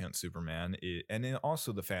Clark Kent Superman, and then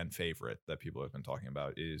also the fan favorite that people have been talking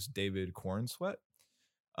about is David Cornsweet.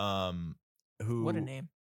 Who? What a name,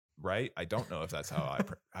 right? I don't know if that's how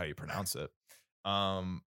how you pronounce it.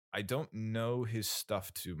 I don't know his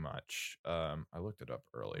stuff too much. I looked it up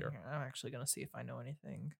earlier. I'm actually gonna see if I know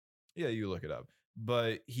anything. Yeah, you look it up.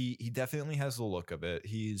 But he definitely has the look of it.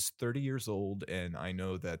 He's 30 years old, and I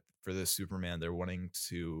know that for this Superman, they're wanting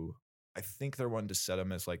to set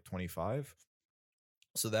him as like 25.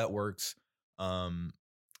 So that works.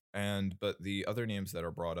 But the other names that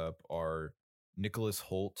are brought up are Nicholas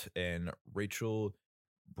Hoult and Rachel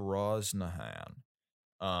Brosnahan.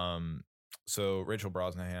 So Rachel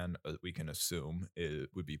Brosnahan, we can assume it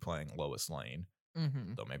would be playing Lois Lane.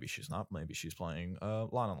 Mm-hmm. Though maybe she's not. Maybe she's playing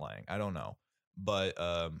Lana Lang. I don't know. But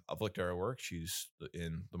I've looked at her work. She's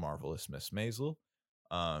in The Marvelous Miss Maisel.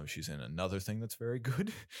 She's in another thing that's very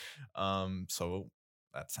good. So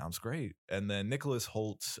that sounds great. And then Nicholas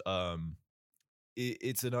Hoult,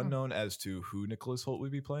 it's an unknown as to who Nicholas Hoult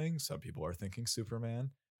would be playing. Some people are thinking Superman.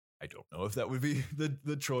 I don't know if that would be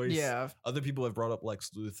the choice. Yeah. Other people have brought up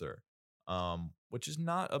Lex Luthor, which is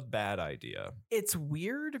not a bad idea. It's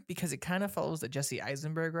weird because it kind of follows the Jesse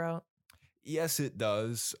Eisenberg route. Yes, it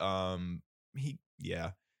does.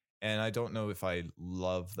 And I don't know if I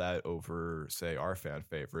love that over, say, our fan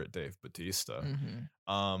favorite, Dave Bautista.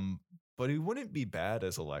 Mm-hmm. But he wouldn't be bad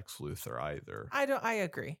as a Lex Luthor either. I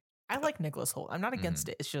agree. I like Nicholas Hoult. I'm not against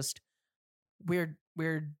it. It's just weird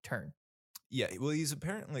turn. Yeah, well, he's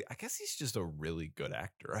apparently, I guess he's just a really good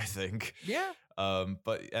actor, I think. Yeah.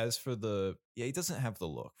 But as for he doesn't have the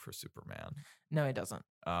look for Superman. No, he doesn't.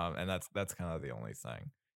 And that's kind of the only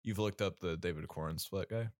thing. You've looked up the David Cornsweet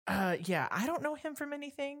guy? Yeah, I don't know him from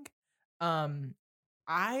anything.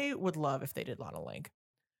 I would love if they did Lana Lang.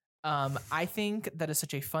 I think that is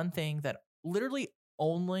such a fun thing that literally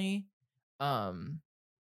only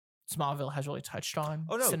Smallville has really touched on.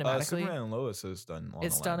 Oh no, cinematically. Superman and Lois has done Lana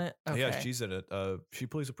Lang. Done it? Okay. Yeah, she's in it. She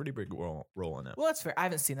plays a pretty big role in it. Well, that's fair. I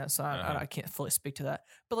haven't seen that, so I can't fully speak to that.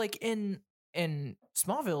 But like in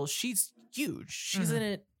Smallville, she's huge. She's in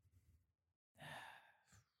it.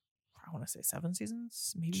 I want to say 7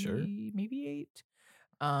 seasons, maybe 8.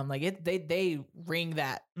 Like they wring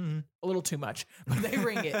that a little too much, but they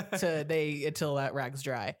wring it until that rag's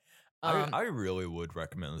dry. I really would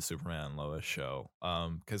recommend the Superman and Lois show.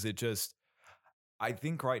 Because I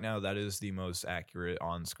think right now that is the most accurate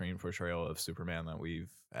on-screen portrayal of Superman that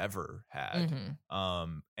we've ever had.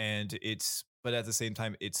 And but at the same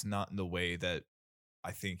time, it's not in the way that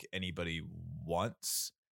I think anybody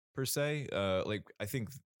wants per se.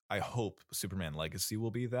 I hope Superman Legacy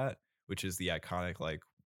will be that, which is the iconic, like,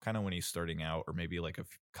 kind of when he's starting out, or maybe like a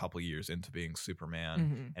couple years into being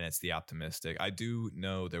Superman, and it's the optimistic. I do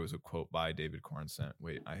know there was a quote by David Cornsent.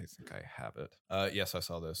 Wait, I think I have it. Yes, I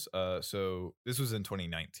saw this. So this was in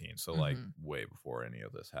 2019, so like way before any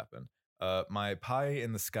of this happened. My pie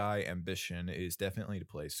in the sky ambition is definitely to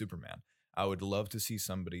play Superman. I would love to see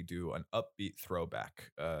somebody do an upbeat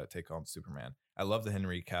throwback take on Superman. I love the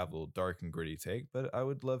Henry Cavill dark and gritty take, but I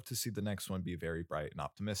would love to see the next one be very bright and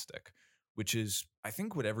optimistic, which is, I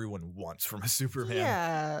think, what everyone wants from a Superman.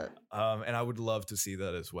 Yeah. And I would love to see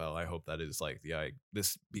that as well. I hope that is like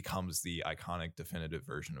this becomes the iconic definitive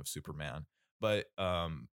version of Superman. But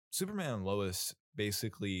Superman and Lois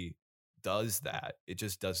basically does that. It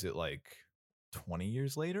just does it like 20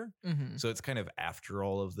 years later. So it's kind of after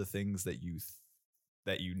all of the things that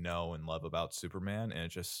you know and love about Superman,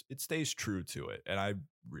 and it stays true to it. And I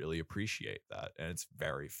really appreciate that. And it's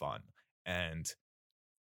very fun. And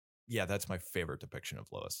yeah, that's my favorite depiction of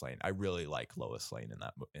Lois Lane. I really like Lois Lane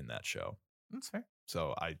in that show. That's fair.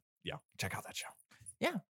 So check out that show.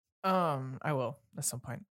 Yeah. I will at some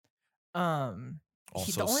point. The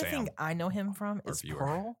only thing I know him from is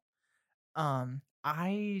Pearl.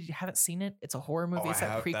 I haven't seen it. It's a horror movie. It's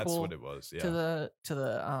that prequel. That's what it was. Yeah. To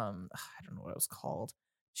the I don't know what it was called.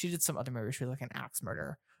 She did some other movie. She was like an axe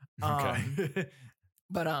murderer. Okay.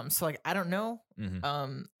 But so like I don't know.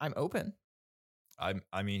 I'm open.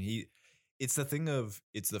 It's the thing of,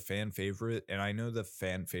 it's the fan favorite, and I know the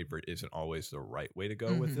fan favorite isn't always the right way to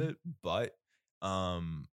go with it, but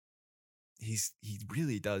he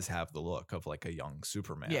really does have the look of like a young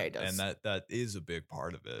Superman. Yeah, he does. And that is a big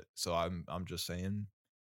part of it. So I'm just saying,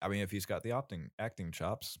 I mean, if he's got the acting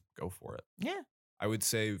chops, go for it. Yeah. I would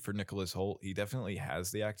say for Nicholas Hoult, he definitely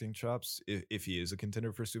has the acting chops. If he is a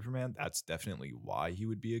contender for Superman, that's definitely why he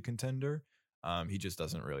would be a contender. He just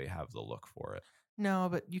doesn't really have the look for it. No,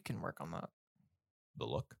 but you can work on that. The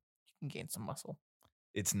look? You can gain some muscle.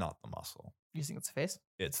 It's not the muscle. You think it's the face?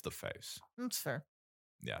 It's the face. That's fair.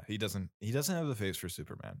 Yeah, he doesn't have the face for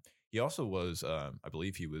Superman. He also was, I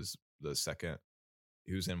believe he was the second.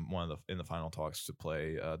 He was in the final talks to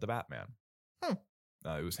play the Batman.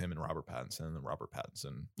 It was him and Robert Pattinson, and then Robert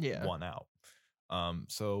Pattinson won out.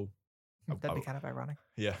 So that'd be kind of ironic.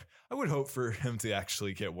 Yeah, I would hope for him to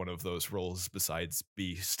actually get one of those roles besides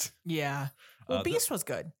Beast. Yeah, well, Beast was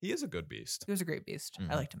good. He is a good Beast. He was a great Beast.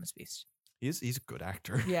 I liked him as Beast. He's a good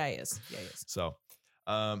actor. Yeah, he is. Yeah, he is. So,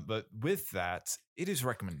 but with that, it is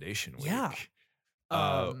recommendation week.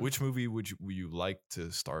 Yeah. Which movie would you like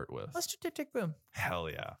to start with? Let's do Tick Tick Boom. Hell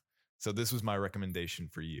yeah. So this was my recommendation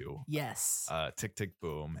for you. Yes. Tick Tick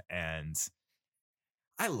Boom. And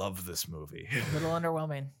I love this movie. A little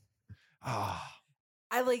underwhelming.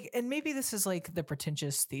 I like, and maybe this is like the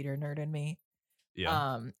pretentious theater nerd in me.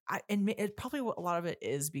 Yeah. It probably, a lot of it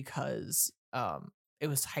is because it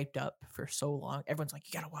was hyped up for so long. Everyone's like,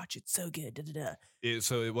 you gotta watch it, so good. Da, da, da.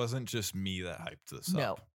 So it wasn't just me that hyped this up.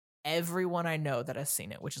 No, everyone I know that has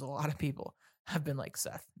seen it, which is a lot of people, have been like,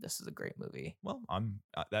 Seth, this is a great movie. Well,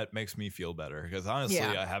 that makes me feel better, because honestly,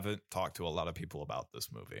 I haven't talked to a lot of people about this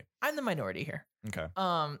movie. I'm the minority here. Okay.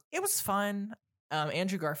 It was fun.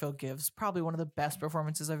 Andrew Garfield gives probably one of the best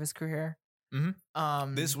performances of his career.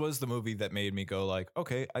 This was the movie that made me go like,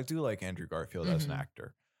 okay, I do like Andrew Garfield as an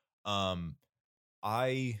actor.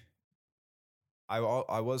 I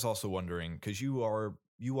was also wondering, because you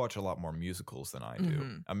watch a lot more musicals than I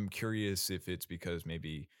do. I'm curious if it's because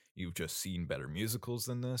maybe you've just seen better musicals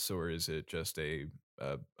than this, or is it just a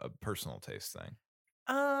personal taste thing?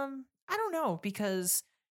 I don't know, because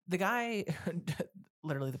the guy,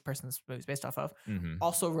 literally the person this movie's based off of,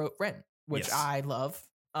 also wrote Rent, which I love.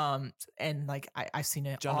 And like I've seen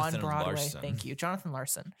it on Broadway. Larson. Thank you, Jonathan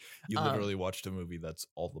Larson. You literally watched a movie that's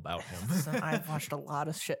all about him. So I've watched a lot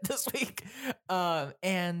of shit this week. So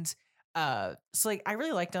like I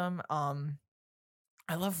really liked him.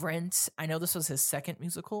 I love Rent. I know this was his second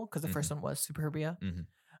musical, because the first one was Superbia.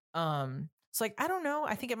 So like I don't know.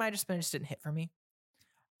 I think it might have just didn't hit for me,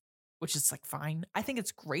 which is like fine. I think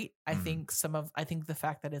it's great. I think the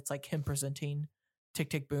fact that it's like him presenting Tick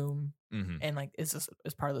Tick Boom and like is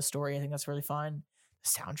part of the story, I think that's really fun.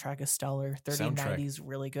 Soundtrack is stellar. Soundtrack 3090 is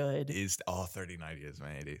really good. 3090 is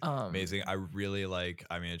amazing. I really like.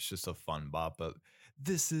 I mean, it's just a fun bop, but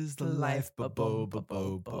this is the life, bo bo bo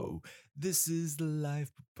bo bo. This is the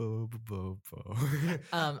life, bo bo bo bo.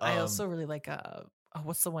 I also really like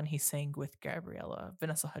what's the one he sang with Gabriella?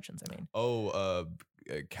 Vanessa Hudgens, I mean.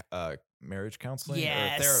 Marriage counseling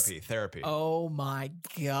Yes. or therapy. Oh my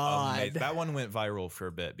God. That one went viral for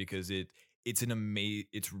a bit because it's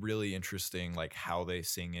it's really interesting, like how they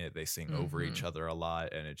sing it. They sing over each other a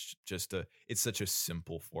lot, and it's just it's such a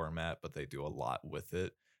simple format, but they do a lot with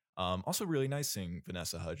it. Also really nice seeing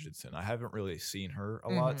Vanessa Hudgenson. I haven't really seen her a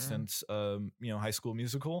lot since High School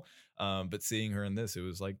Musical. But seeing her in this, it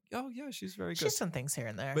was like, oh yeah, she's very good. She's some things here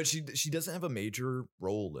and there. But she doesn't have a major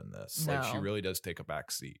role in this. No. Like she really does take a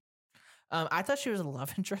back seat. I thought she was a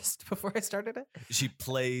love interest before I started it. She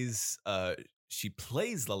plays the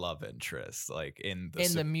love interest, like in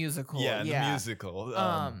the musical. Yeah, the musical.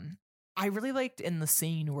 I really liked in the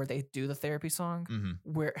scene where they do the therapy song,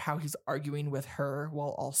 where how he's arguing with her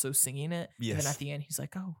while also singing it. Yes. And then at the end, he's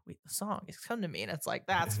like, "Oh wait, the song is come to me," and it's like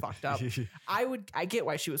that's fucked up. I get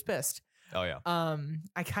why she was pissed. Oh yeah.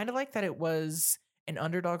 I kind of like that it was an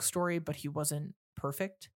underdog story, but he wasn't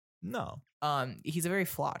perfect. No. He's a very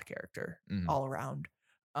flawed character all around.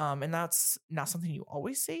 And that's not something you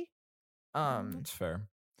always see. That's fair.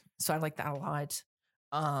 So I like that a lot.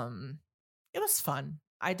 It was fun.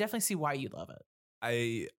 I definitely see why you love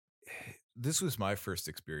it. This was my first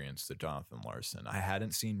experience to Jonathan Larson. I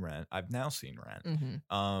hadn't seen Rent. I've now seen Rent.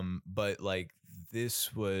 But like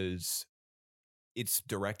it's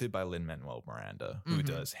directed by Lin-Manuel Miranda, who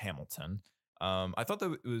does Hamilton. I thought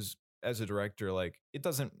that it was, as a director, like it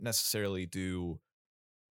doesn't necessarily do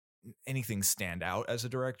anything stand out as a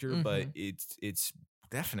director, but it's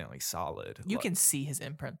definitely solid. You can see his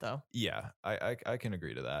imprint though. Yeah, I can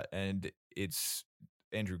agree to that. And it's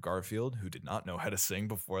Andrew Garfield, who did not know how to sing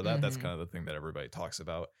before that. That's kind of the thing that everybody talks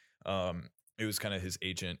about. It was kind of his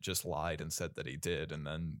agent just lied and said that he did, and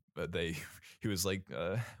then he was like,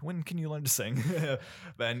 when can you learn to sing?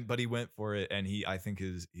 But he went for it, and I think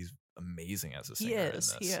he's amazing as a singer.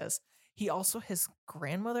 He is. He also, his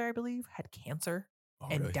grandmother, I believe, had cancer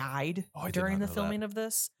and really? died I did during not the know filming that. of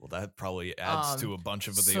this. Well, that probably adds to a bunch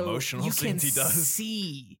of the So emotional you scenes he does.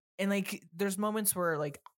 See, and like, there's moments where,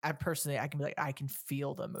 like, I personally, I can be like, I can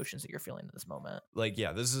feel the emotions that you're feeling in this moment. Like,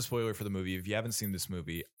 yeah, this is a spoiler for the movie. If you haven't seen this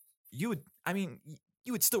movie, you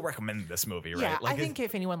would still recommend this movie, right? Yeah, Like, I think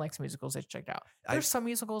if anyone likes musicals, they should check it out. There's some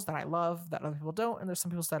musicals that I love that other people don't, and there's some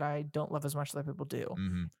musicals that I don't love as much as other people do.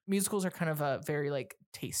 Musicals are kind of a very like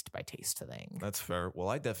taste by taste thing. That's fair. Well,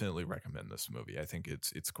 I definitely recommend this movie. I think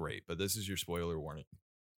it's great. But this is your spoiler warning.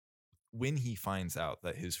 When he finds out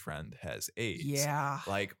that his friend has AIDS,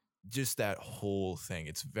 like just that whole thing,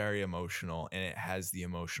 it's very emotional, and it has the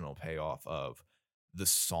emotional payoff of the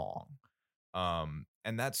song.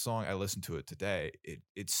 And that song, I listened to it today.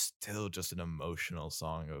 It's still just an emotional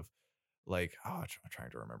song of like, I'm trying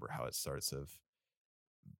to remember how it starts of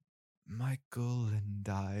Michael and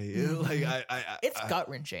I. Like it's gut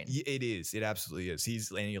wrenching. It is. It absolutely is. He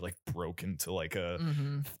like broke into like a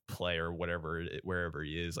play or whatever, wherever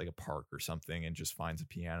he is, like a park or something, and just finds a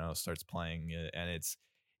piano, starts playing it, and it's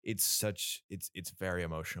very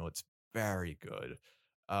emotional. It's very good.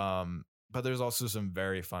 But there's also some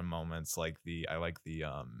very fun moments, like I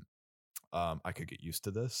Could Get Used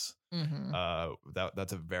to This.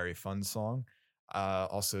 That's a very fun song.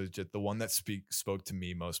 Also, just the one that spoke to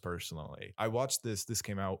me most personally. I watched this. This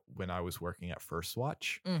came out when I was working at First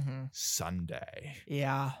Watch Sunday.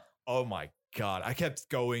 Yeah. Oh my God. I kept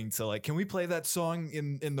going to like, can we play that song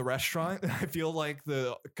in the restaurant? I feel like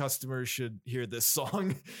the customers should hear this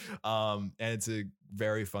song. And it's a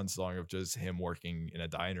very fun song of just him working in a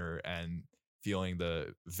diner and feeling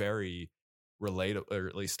the very relatable, or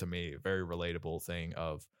at least to me, very relatable thing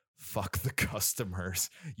of fuck the customers.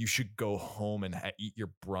 You should go home and eat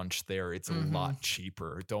your brunch there. It's a lot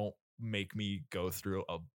cheaper. Don't make me go through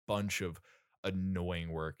a bunch of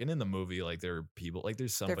annoying work. And in the movie, like there are people, like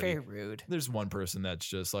there's somebody, they're very rude. There's one person that's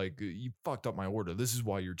just like, you fucked up my order. This is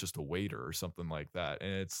why you're just a waiter or something like that.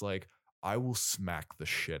 And it's like, I will smack the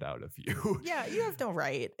shit out of you. Yeah, you have no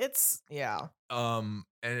right. It's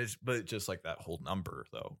but just like that whole number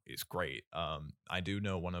though is great. I do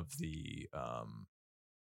know one of the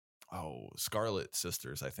Scarlett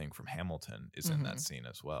sisters, I think from Hamilton, is in that scene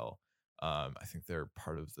as well. I think they're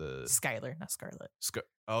part of the Skylar, not Scarlett.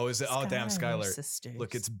 Is it? Oh, damn, Skylar. Sisters.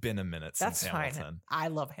 Look, it's been a minute since Hamilton. Fine. I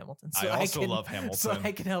love Hamilton. So I also love Hamilton. So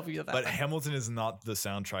I can help you with that. But Hamilton is not the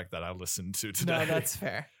soundtrack that I listened to today. No, that's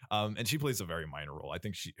fair. And she plays a very minor role. I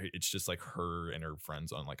think it's just like her and her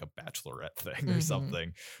friends on like a bachelorette thing or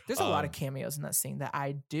something. There's a lot of cameos in that scene that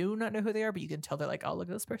I do not know who they are, but you can tell they're like, oh, look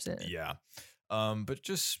at this person. Yeah. But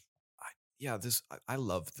just I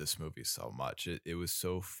love this movie so much. It was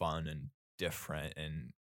so fun and different,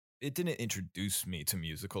 and it didn't introduce me to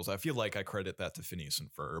musicals. I feel like I credit that to Phineas and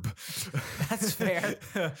Ferb. That's fair.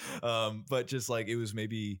 But just like it was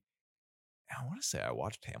maybe, I want to say I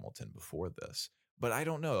watched Hamilton before this, but I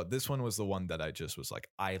don't know. This one was the one that I just was like,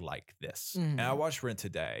 I like this. And I watched Rent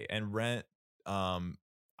today, and Rent,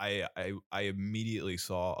 I immediately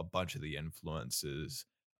saw a bunch of the influences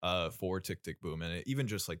for Tick Tick Boom, and even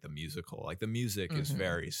just like the musical, like the music is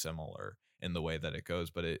very similar in the way that it goes,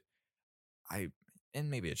 but and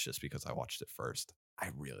maybe it's just because I watched it first.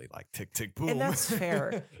 I really like Tick Tick Boom, and that's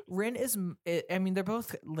fair. Rent is, I mean, they're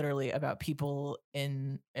both literally about people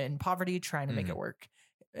in poverty trying to make it work.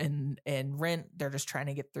 And Rent, they're just trying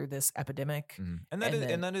to get through this epidemic, and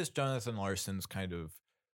that is Jonathan Larson's kind of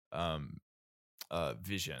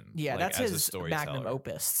vision. Yeah, like, that's his magnum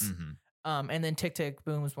opus. And then Tick Tick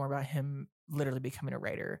Boom was more about him literally becoming a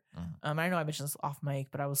writer. I know I mentioned this off mic,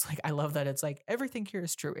 but I was like, I love that it's like everything here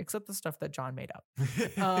is true except the stuff that John made up.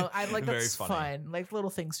 I like that's fun, like little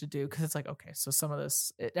things to do, because it's like, okay, so some of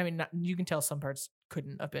this, I mean, you can tell some parts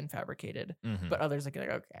couldn't have been fabricated, but others like,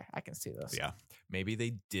 okay, I can see this. Yeah, maybe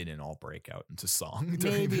they didn't all break out into song.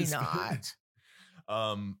 Maybe not.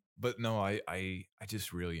 But no, I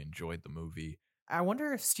just really enjoyed the movie. I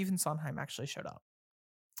wonder if Stephen Sondheim actually showed up.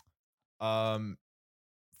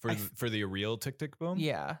 For the real Tick Tick Boom?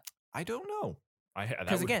 Yeah. I don't know.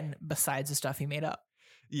 Because again, besides the stuff he made up.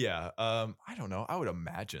 Yeah. I don't know. I would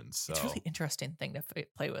imagine so. It's a really interesting thing to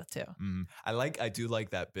play with too. I do like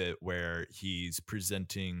that bit where he's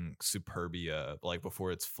presenting Superbia like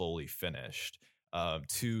before it's fully finished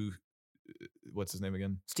to what's his name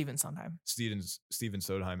again? Steven Sondheim. Steven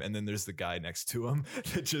Sondheim. And then there's the guy next to him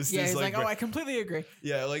that just he's like, oh, I completely agree.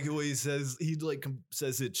 Yeah, like what he says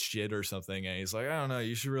it's shit or something, and he's like, I don't know,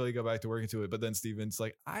 you should really go back to working to it. But then Steven's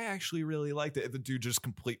like, I actually really liked it. And the dude just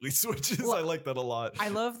completely switches. Well, I like that a lot. I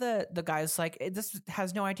love that the guy's like, this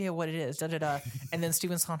has no idea what it is. Da da da. And then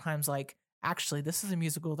Steven Sondheim's like, actually, this is a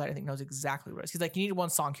musical that I think knows exactly what it is. He's like, you need one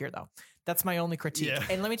song here though. That's my only critique. Yeah.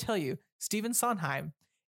 And let me tell you, Steven Sondheim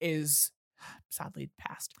is sadly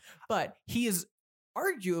passed, but he is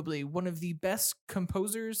arguably one of the best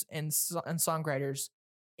composers and songwriters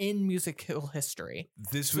in musical history.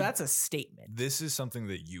 That's a statement. This is something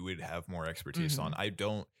that you would have more expertise on.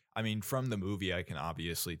 I mean, from the movie, I can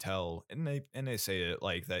obviously tell, and they say it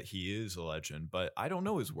like that he is a legend, but I don't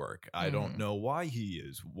know his work. I don't know why he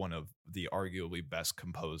is one of the arguably best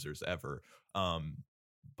composers ever.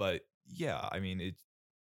 But yeah, I mean,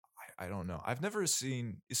 I don't know. I've never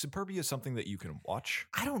seen. Is Superbia something that you can watch?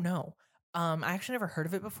 I don't know. I actually never heard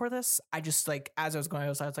of it before this. I just like, as I was going, I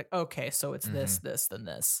was like, okay, so it's this, then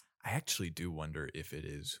this. I actually do wonder if it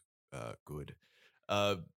is good.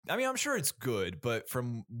 I mean, I'm sure it's good, but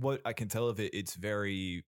from what I can tell of it, it's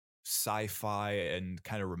very sci-fi and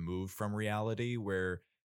kind of removed from reality, where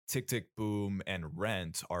Tick Tick Boom and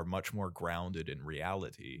Rent are much more grounded in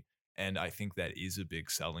reality. And I think that is a big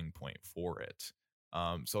selling point for it.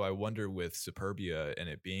 So I wonder with Superbia and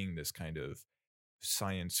it being this kind of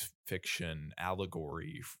science fiction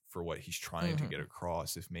allegory for what he's trying to get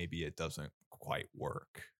across, if maybe it doesn't quite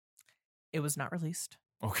work. It was not released.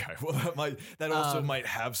 Okay, well that also might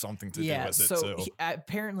have something to do with it. So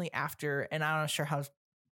apparently after, and I'm not sure how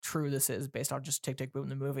true this is based on just Tick Tick Boom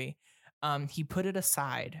the movie, he put it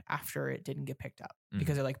aside after it didn't get picked up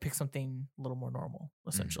because it like picked something a little more normal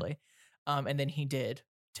essentially, and then he did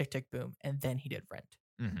Tick Tick Boom, and then he did Rent.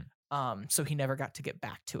 So he never got to get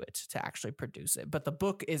back to it to actually produce it, but the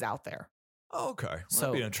book is out there. Oh, okay. Well,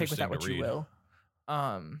 so take with that what you will.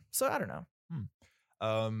 So I don't know.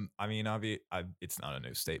 I mean, it's not a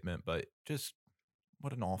new statement, but just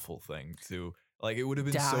what an awful thing to like. It would have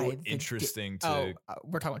been so interesting to.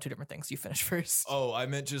 We're talking about two different things. You finish first. Oh, I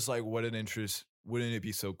meant just like what an interest. Wouldn't it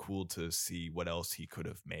be so cool to see what else he could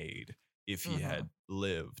have made if he had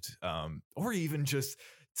lived, or even just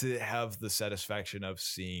to have the satisfaction of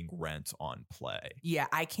seeing Rent on play. Yeah,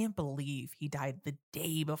 I can't believe he died the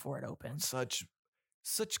day before it opened. Such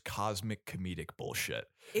cosmic comedic bullshit.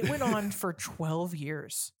 It went on for 12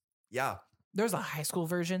 years. Yeah. There's a high school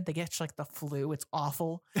version. They get like the flu. It's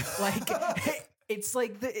awful. Like it's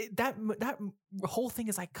like that whole thing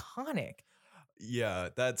is iconic. Yeah,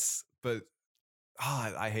 but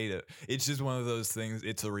I hate it. It's just one of those things.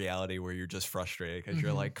 It's a reality where you're just frustrated because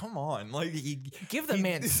you're like, come on, like give the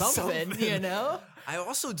man something, you know? I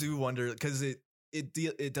also do wonder because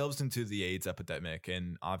it delves into the AIDS epidemic,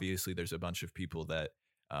 and obviously there's a bunch of people that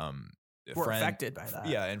Were affected by that.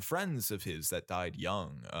 Yeah, and friends of his that died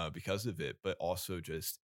young because of it, but also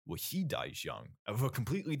just he dies young of a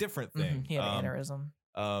completely different thing. He had an aneurysm.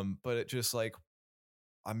 But it just like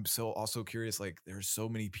I'm so also curious. Like there's so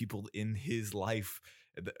many people in his life,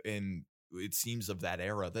 and it seems of that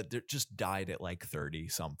era that just died at like 30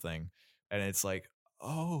 something, and it's like,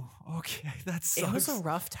 oh, okay, that sucks. It was a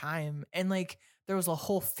rough time, and like there was a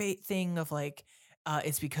whole fate thing of like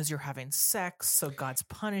it's because you're having sex, so God's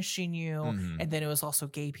punishing you. And then it was also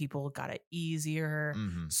gay people got it easier.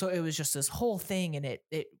 So it was just this whole thing, and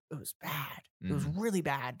it was bad. It was really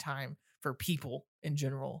bad time for people in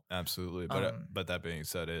general. Absolutely. But that being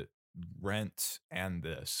said, Rent and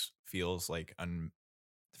this feels like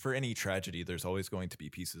for any tragedy, there's always going to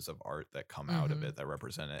be pieces of art that come out of it that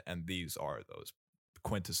represent it. And these are those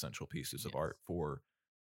quintessential pieces of art for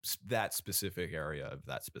that specific area of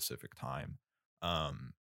that specific time.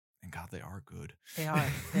 And God, they are good. They are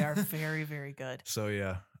very, very good. So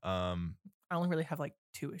yeah. I only really have like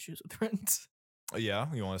 2 issues with Rent. Yeah,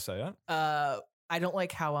 you want to say it? I don't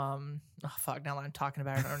like how now that I'm talking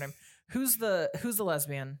about her name. Who's the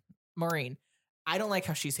lesbian? Maureen. I don't like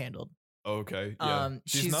how she's handled. Okay. Yeah.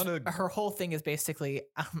 She's not her whole thing is basically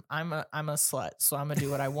I'm a slut, so I'm gonna do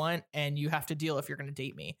what I want, and you have to deal if you're gonna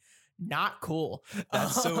date me. Not cool.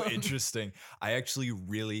 That's so interesting. I actually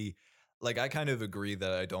really I kind of agree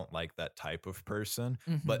that I don't like that type of person,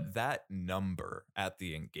 but that number at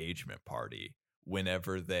the engagement party,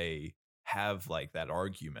 whenever they have like that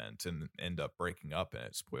argument and end up breaking up in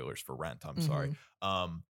it, spoilers for Rent, I'm sorry.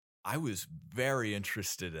 I was very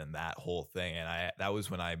interested in that whole thing, and that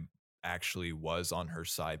was when I actually was on her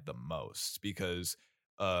side the most, because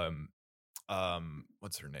what's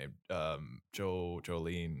her name?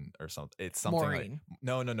 Jolene or something. It's something Maureen.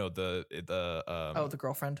 No, the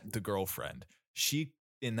girlfriend. The girlfriend. She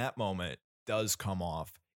in that moment does come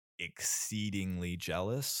off exceedingly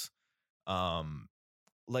jealous.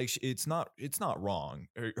 It's not wrong.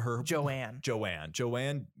 Her Joanne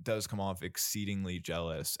does come off exceedingly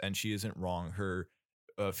jealous, and she isn't wrong. Her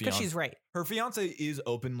because she's right. Her fiance is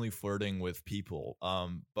openly flirting with people.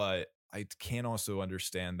 But I can also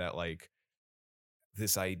understand that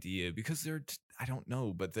this idea, because I don't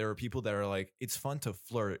know, but there are people that are like, it's fun to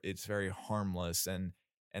flirt, it's very harmless, and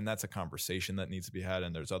that's a conversation that needs to be had,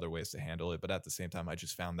 and there's other ways to handle it. But at the same time, I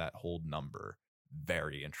just found that whole number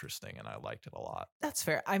very interesting, and I liked it a lot. That's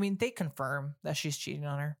fair. I mean, they confirm that she's cheating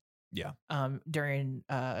on her. Yeah. During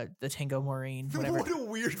the Tango Maureen, whatever. What a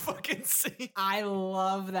weird fucking scene. I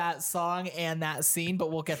love that song and that scene, but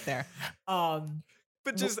we'll get there.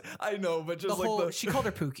 But just, I know, but just she called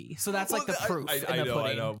her Pookie. So that's like the proof. I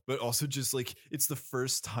know. But also just it's the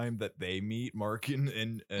first time that they meet, Mark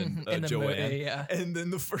and Joanne. Yeah. And then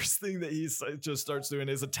the first thing that he just starts doing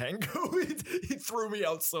is a tango. He threw me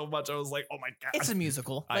out so much. I was like, oh my God. It's a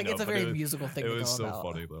musical. It's a very musical thing to go about. It was so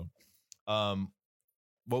funny though.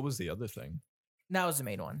 What was the other thing? That was the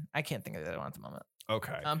main one. I can't think of the other one at the moment.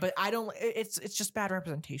 Okay. But I don't, it's just bad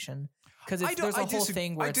representation. Because there's a whole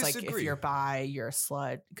thing where it's like, if you're bi, you're a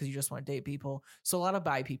slut because you just want to date people. So a lot of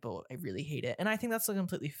bi people, I really hate it. And I think that's a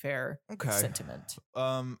completely fair sentiment.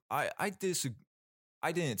 I disagree.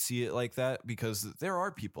 I didn't see it like that, because there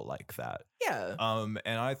are people like that. Yeah.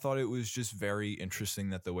 And I thought it was just very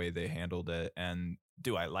interesting that the way they handled it. And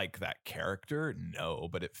do I like that character? No,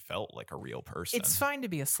 but it felt like a real person. It's fine to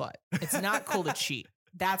be a slut. It's not cool to cheat.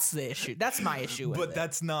 That's the issue. That's my issue with it. But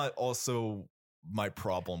that's not also my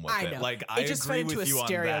problem with it. Know. I just agree fed into with you a on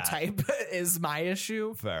stereotype that. Is my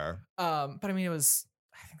issue. Fair. But I mean, I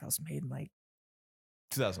think that was made in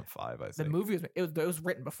 2005, I think. The movie it was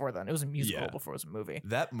written before then. It was a musical before it was a movie.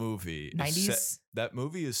 That movie 90s. That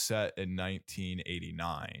movie is set in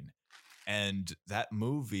 1989, and that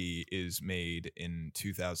movie is made in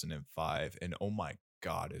 2005. And oh my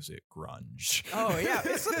God, is it grunge? Oh yeah,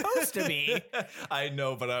 it's supposed to be. I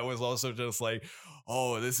know, but I was also just like,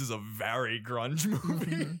 oh, this is a very grunge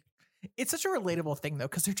movie. It's such a relatable thing though,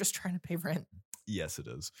 because they're just trying to pay rent. Yes, it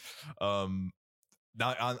is. I'm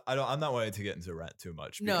not wanting to get into Rent too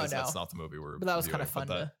much, because that's not the movie we're. But that was kind of fun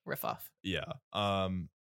to riff off. Yeah. I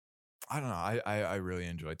don't know. I really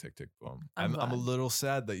enjoy Tick Tick Boom. I'm a little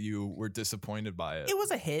sad that you were disappointed by it. It was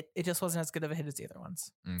a hit. It just wasn't as good of a hit as the other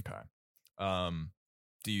ones. Okay.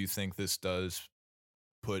 Do you think this does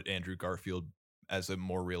put Andrew Garfield as a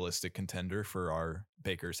more realistic contender for our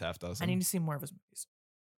Baker's Half Dozen? I need to see more of his movies.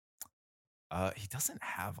 He doesn't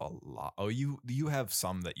have a lot. Oh, you have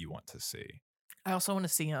some that you want to see. I also want to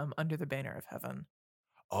see Under the Banner of Heaven.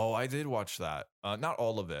 Oh, I did watch that. Not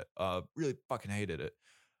all of it. Really fucking hated it.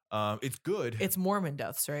 It's good. It's Mormon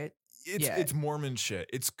deaths, right? It's Mormon shit.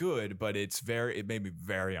 It's good, but it made me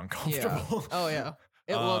very uncomfortable. Oh yeah,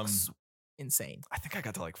 it looks insane. I think I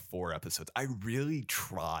got to like 4 episodes. I really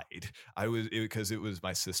tried. Because it was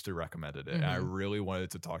my sister recommended it. And I really wanted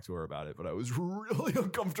to talk to her about it, but I was really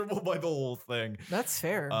uncomfortable by the whole thing. That's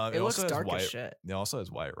fair. It looks dark as shit. It also has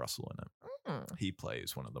Wyatt Russell in it. He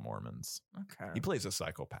plays one of the Mormons. Okay. He plays a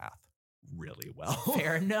psychopath really well.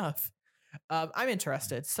 Fair enough. I'm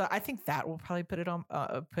interested. So I think that will probably put it on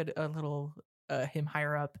put a little him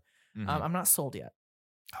higher up. I'm not sold yet.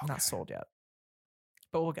 I'm not sold yet.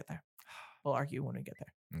 But we'll get there. We'll argue when we get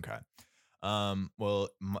there. Okay. Well,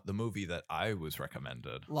 the movie that I was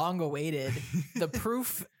recommended, long awaited,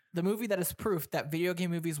 the movie that is proof that video game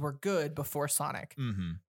movies were good before Sonic.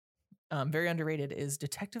 Very underrated is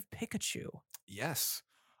Detective Pikachu. Yes.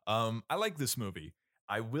 I like this movie.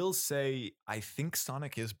 I will say I think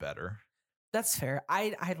Sonic is better. That's fair.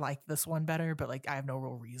 I like this one better, but like I have no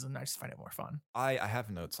real reason. I just find it more fun. I have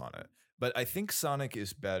notes on it, but I think Sonic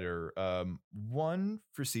is better. One,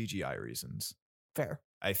 for CGI reasons. Fair.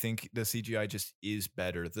 I think the CGI just is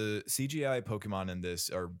better. The CGI Pokemon in this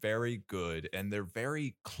are very good and they're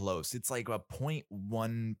very close. It's like a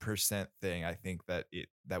 0.1% thing. I think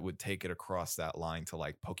that would take it across that line to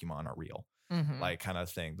like Pokemon are real, like kind of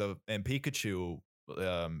thing. And Pikachu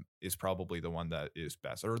is probably the one that is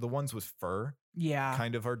best, or the ones with fur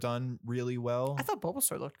kind of are done really well. I thought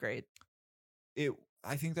Bulbasaur looked great.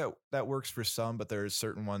 I think that works for some, but there's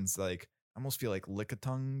certain ones like I almost feel like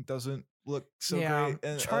Lickitung doesn't look so great,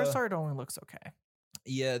 and Charizard only looks okay.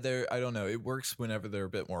 Yeah, I don't know, it works whenever they're a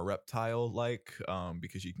bit more reptile like,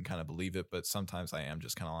 because you can kind of believe it, but sometimes I am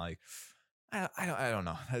just kind of like I don't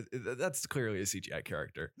know. That's clearly a CGI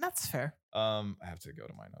character. That's fair. I have to go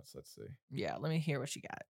to my notes. Let's see. Yeah, let me hear what you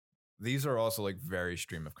got. These are also like very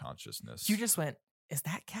stream of consciousness. You just went, is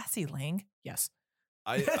that Cassie Lang? Yes.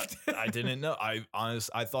 I didn't know.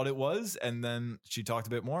 I thought it was, and then she talked a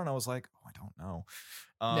bit more, and I was like, oh, I don't know.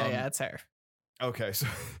 Yeah, it's her. Okay, so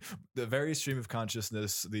the very stream of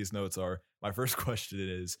consciousness. These notes are. My first question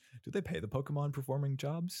is: do they pay the Pokemon performing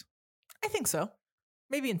jobs? I think so.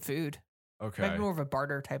 Maybe in food. Okay. Maybe more of a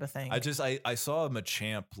barter type of thing. I saw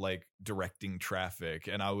Machamp like directing traffic,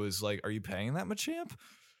 and I was like, are you paying that Machamp?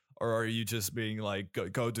 Or are you just being like,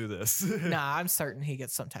 go do this? Nah, I'm certain he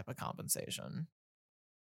gets some type of compensation.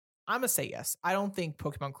 I'm going to say yes. I don't think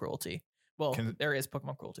Pokemon cruelty. Well, there is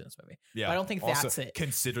Pokemon cruelty in this movie. Yeah. But I don't think also, that's it.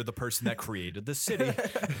 Consider the person that created the city.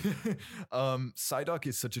 Psyduck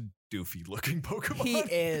is such a doofy looking Pokemon. He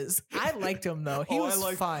is. I liked him though. He was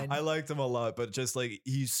fine. I liked him a lot, but just like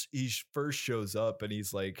he first shows up and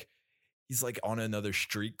he's like on another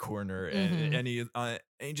street corner and he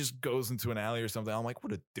just goes into an alley or something. I'm like,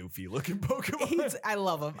 what a doofy looking Pokemon. I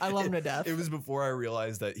love him. I love him to death. It was before I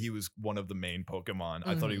realized that he was one of the main Pokemon.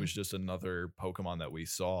 I thought he was just another Pokemon that we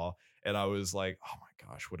saw. And I was like, oh my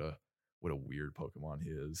gosh, what a weird Pokemon he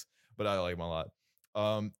is. But I like him a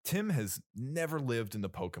lot. Tim has never lived in the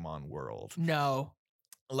Pokemon world. No.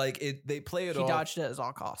 Like they play it off. He dodged it at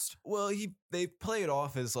all cost. Well, they play it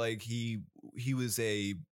off as like he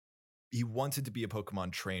wanted to be a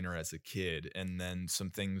Pokemon trainer as a kid, and then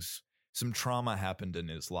some trauma happened in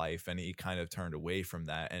his life, and he kind of turned away from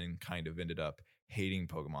that and kind of ended up hating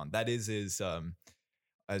Pokemon. That is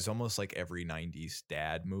as almost like every 90s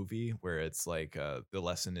dad movie where it's like the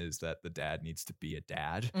lesson is that the dad needs to be a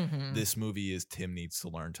dad. This movie is Tim needs to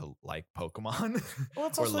learn to like Pokemon. Well,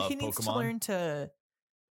 it's also he needs to learn to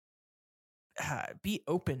be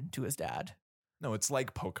open to his dad. No, it's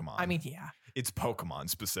like Pokemon. I mean, yeah. It's Pokemon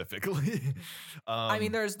specifically. I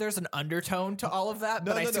mean, there's an undertone to all of that,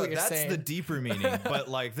 but I see what you're saying. That's the deeper meaning. But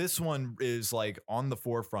like this one is like on the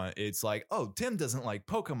forefront. It's like, oh, Tim doesn't like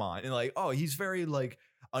Pokemon. And like, oh, he's very like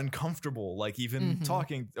uncomfortable, like even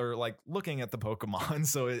talking or like looking at the Pokemon.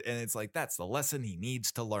 So it's like, that's the lesson he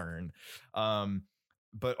needs to learn.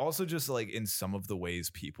 But also just like in some of the ways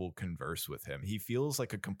people converse with him, he feels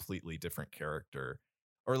like a completely different character.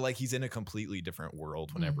 Or like he's in a completely different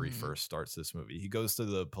world whenever he first starts this movie. He goes to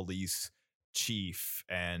the police chief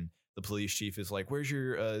and the police chief is like, where's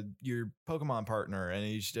your Pokemon partner? And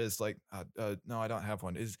he's just like, no, I don't have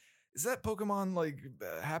one. Is that Pokemon like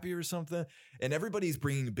happy or something? And everybody's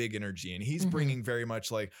bringing big energy and he's bringing very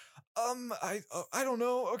much like, I don't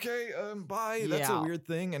know. Okay. Bye. That's a weird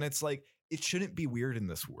thing. And it's like, it shouldn't be weird in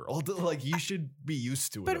this world. Like you should be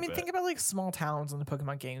used to it. But I mean, think about like small towns in the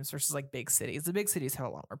Pokemon games versus like big cities. The big cities have a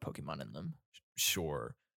lot more Pokemon in them.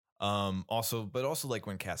 Sure. Also like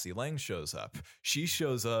when Cassie Lang shows up, she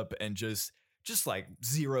shows up and just just like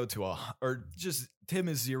 0 to or just Tim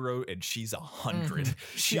is 0 and she's 100.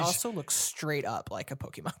 She also looks straight up like a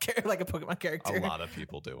Pokemon character. A lot of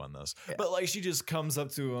people do on this, but like she just comes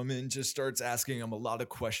up to him and just starts asking him a lot of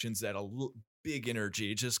questions at big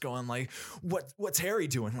energy, just going like, "What's Harry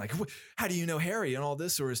doing? Like, how do you know Harry?" and all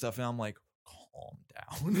this sort of stuff. And I'm like, calm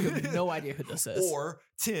down. You have no idea who this is. Or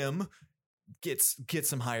Tim get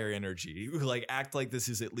some higher energy, like act like this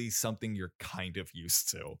is at least something you're kind of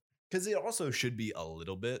used to, because it also should be a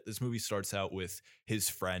little bit. This movie starts out with his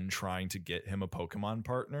friend trying to get him a Pokemon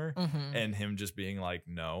partner and him just being like,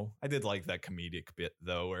 no. I did like that comedic bit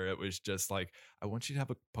though, where it was just like, I want you to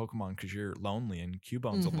have a Pokemon because you're lonely and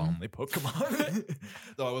Cubone's a lonely Pokemon.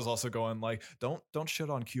 Though I was also going like, don't shit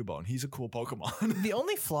on Cubone, he's a cool Pokemon. The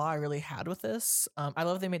only flaw I really had with this, I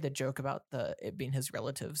love they made the joke about it being his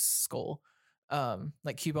relative's skull.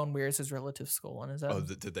 Like Cubone wears his relative's skull on his head. Oh,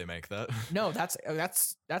 did they make that? No, that's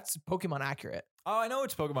Pokemon accurate. Oh, I know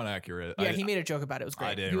it's Pokemon accurate. Yeah, he made a joke about it. It was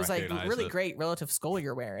great. I didn't He was like, recognize really it. great relative skull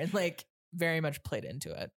you're wearing. Like, very much played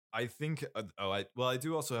into it. I think. I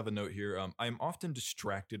do also have a note here. I'm often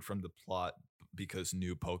distracted from the plot because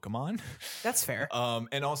new Pokemon. That's fair.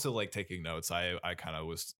 And also like taking notes. I kind of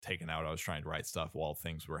was taken out. I was trying to write stuff while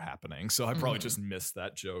things were happening, so I probably just missed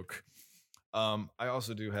that joke. I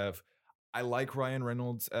also do have. I like Ryan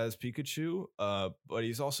Reynolds as Pikachu, but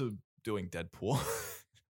he's also doing Deadpool.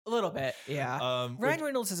 A little bit, yeah. Ryan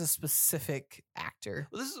Reynolds is a specific actor.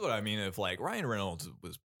 Well, this is what I mean. If like Ryan Reynolds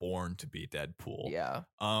was born to be Deadpool, Yeah.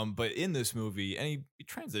 But in this movie, and he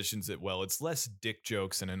transitions it well. It's less dick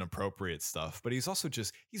jokes and inappropriate stuff, but he's also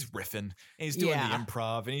just he's riffing and he's doing the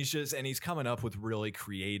improv and he's coming up with really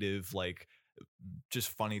creative like. Just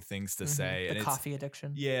funny things to say. The and coffee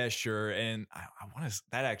addiction. Yeah, sure. And I want to.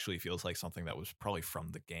 That actually feels like something that was probably from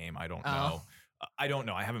the game. I don't know. I don't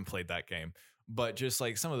know. I haven't played that game. But just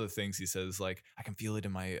like some of the things he says, like I can feel it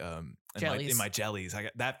in my in my jellies.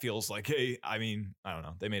 That feels like I mean, I don't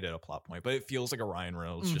know. They made it a plot point, but it feels like a Ryan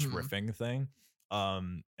Reynolds just riffing thing.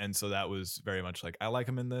 And so that was very much like I like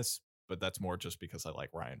him in this, but that's more just because I like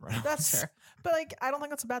Ryan Reynolds. That's fair. But like I don't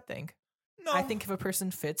think that's a bad thing. No. I think if a person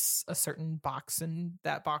fits a certain box and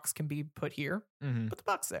that box can be put here, put the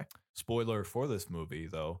box there. Spoiler for this movie,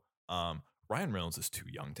 though. Ryan Reynolds is too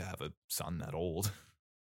young to have a son that old.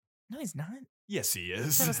 No, he's not. Yes, he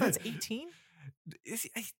is. His son's 18?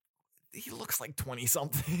 He looks like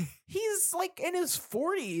 20-something. He's like in his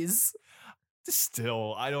 40s.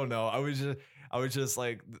 Still, I don't know. I was just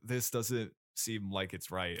like, this doesn't seem like it's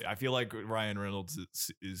right. I feel like Ryan Reynolds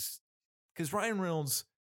is because Ryan Reynolds,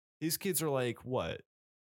 his kids are like, what,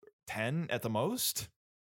 10 at the most?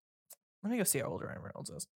 Let me go see how old Ryan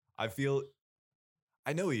Reynolds is. I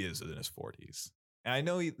know he is in his 40s. And I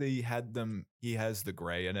know he has the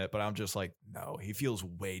gray in it, but I'm just like, no, he feels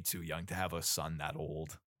way too young to have a son that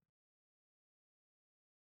old.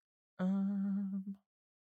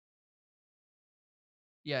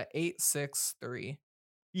 Yeah, 8'6", 3".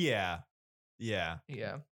 Yeah.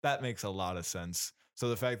 That makes a lot of sense. So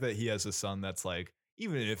the fact that he has a son that's like,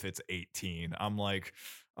 even if it's 18, I'm like,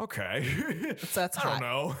 okay. That's I don't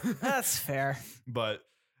know. That's fair. But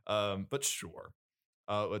sure.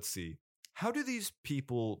 Let's see. How do these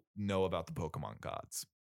people know about the Pokemon gods?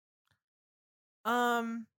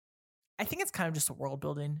 I think it's kind of just a world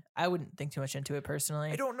building. I wouldn't think too much into it personally.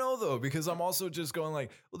 I don't know though, because I'm also just going like,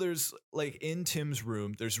 well, there's like in Tim's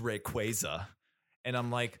room, there's Rayquaza, and I'm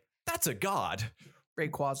like, that's a god.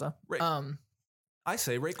 Rayquaza. I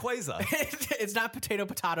say Rayquaza. It's not potato,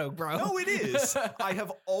 bro. No, it is. I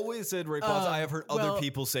have always said Rayquaza. I have heard other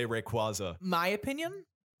people say Rayquaza. My opinion.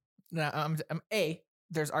 No, A.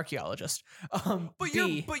 There's archaeologists. But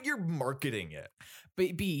you're marketing it.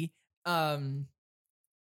 But B.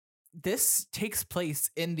 This takes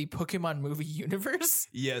place in the Pokemon movie universe.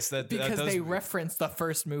 Yes, because they reference the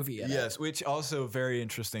first movie. Yes, which also very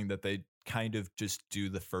interesting that they kind of just do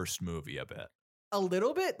the first movie a bit. A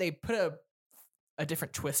little bit. They put a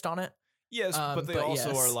different twist on it. Yes, but they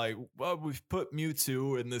also are like, well, we've put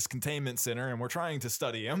Mewtwo in this containment center and we're trying to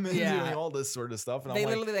study him and doing all this sort of stuff. And they I'm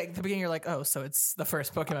literally like at the beginning, you're like, oh, so it's the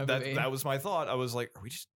first Pokemon movie. That was my thought. I was like, are we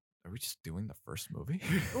just doing the first movie?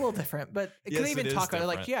 A little different, but it couldn't even talk about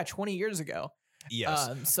it like, 20 years ago.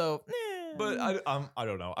 Yes. But I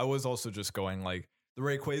don't know. I was also just going like, the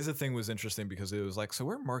Rayquaza thing was interesting because it was like, so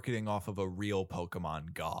we're marketing off of a real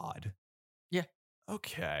Pokemon god. Yeah.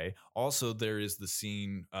 Okay. Also, there is the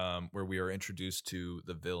scene where we are introduced to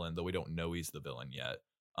the villain, though we don't know he's the villain yet,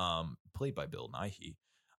 played by Bill Nighy,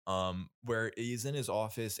 where he's in his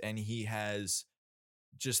office and he has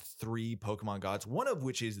just 3 Pokemon gods, one of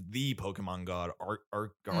which is the Pokemon god,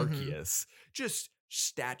 Arceus, just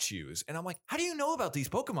statues. And I'm like, how do you know about these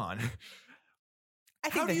Pokemon? I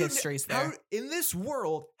think the history's there. In this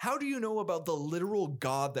world, how do you know about the literal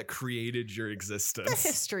god that created your existence? The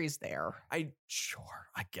history's there. I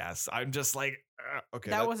guess. I'm just like, okay.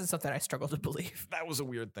 That wasn't something I struggled to believe. That was a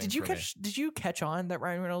weird thing. Did you catch on that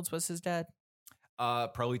Ryan Reynolds was his dad?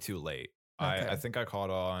 Probably too late. Okay. I think I caught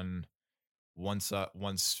on once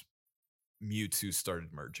Mewtwo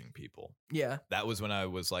started merging people. Yeah. That was when I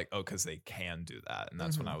was like, oh, because they can do that. And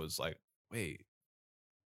that's when I was like, wait.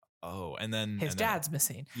 Oh, and then his dad's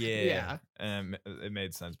missing. Yeah. And it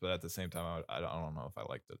made sense. But at the same time, I don't know if I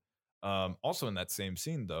liked it. Also in that same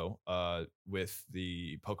scene, though, with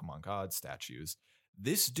the Pokemon God statues,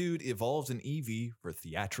 this dude evolved an Eevee for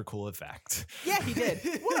theatrical effect. Yeah, he did.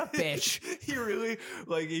 What a bitch. He really,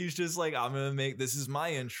 like, he's just like, I'm going to make, this is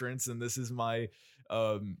my entrance and this is my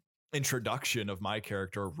introduction of my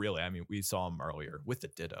character. Really, I mean, we saw him earlier with the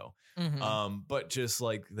Ditto. But just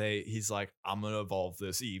like he's like, I'm going to evolve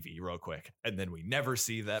this Eevee real quick. And then we never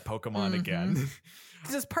see that Pokemon again.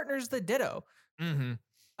 Because his partner's the Ditto.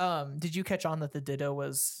 Did you catch on that the Ditto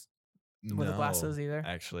was with the glasses either?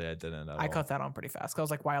 Actually, I didn't know. I caught that on pretty fast. I was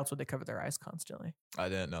like, why else would they cover their eyes constantly? I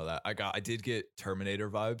didn't know that. I did get Terminator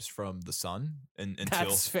vibes from the sun until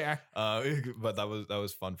That's fair. But that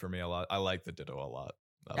was fun for me a lot. I like the Ditto a lot.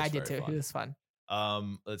 I did too. It was fun.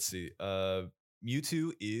 Let's see.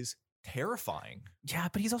 Mewtwo is terrifying. Yeah,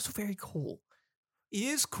 but he's also very cool. He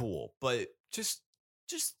is cool, but just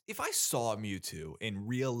if I saw Mewtwo in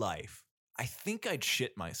real life, I think I'd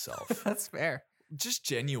shit myself. That's fair. Just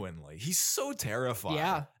genuinely, he's so terrifying.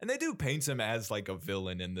 Yeah, and they do paint him as like a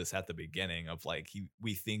villain in this at the beginning of like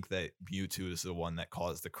we think that Mewtwo is the one that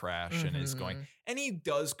caused the crash and is going, and he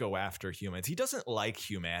does go after humans. He doesn't like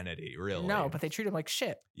humanity, really. No, but they treat him like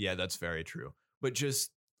shit. Yeah, that's very true. But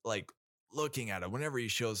just like looking at him whenever he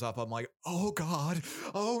shows up, I'm like, oh god,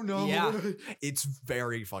 oh no. Yeah, it's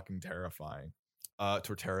very fucking terrifying.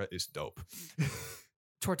 Torterra is dope.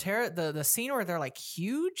 Torterra, the scene where they're like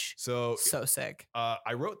huge, so sick.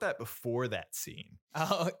 I wrote that before that scene.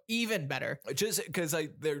 Oh, even better. Just because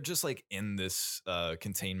they're just like in this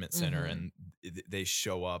containment center and they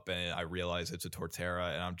show up and I realize it's a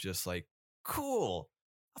Torterra and I'm just like, cool.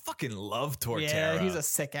 I fucking love Torterra. Yeah, he's a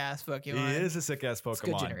sick ass Pokemon. He is a sick ass Pokemon. It's a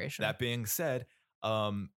good generation. That being said,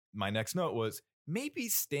 my next note was maybe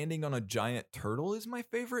standing on a giant turtle is my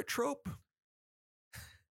favorite trope.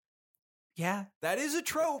 Yeah, that is a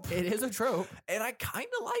trope. It is a trope, and I kind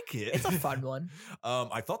of like it. It's a fun one.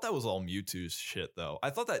 I thought that was all Mewtwo's shit, though.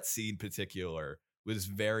 I thought that scene in particular was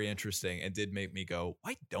very interesting and did make me go,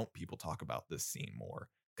 "Why don't people talk about this scene more?"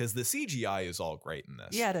 Because the CGI is all great in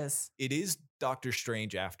this. Yeah, it is. It is Doctor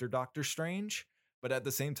Strange after Doctor Strange, but at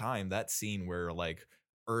the same time, that scene where like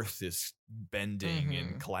Earth is bending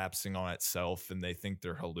and collapsing on itself and they think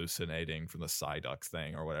they're hallucinating from the Psyduck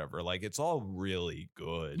thing or whatever. Like it's all really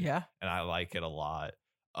good. Yeah. And I like it a lot.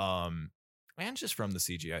 And just from the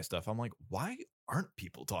CGI stuff, I'm like, why aren't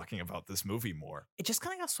people talking about this movie more? It just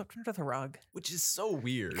kind of got swept under the rug. Which is so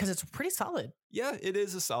weird. Because it's pretty solid. Yeah, it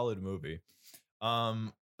is a solid movie.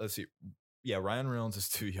 Let's see. Yeah, Ryan Reynolds is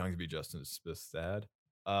too young to be Justin Smith's dad.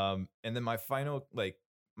 And then my final, like,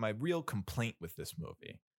 my real complaint with this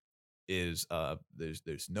movie is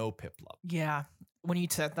there's no Piplup. Yeah. When you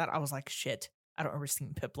said that, I was like, shit, I don't remember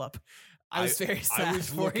seeing Piplup. I was very sad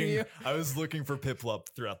you. I was looking for Piplup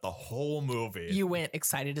throughout the whole movie. You went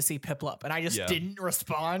excited to see Piplup, and I just didn't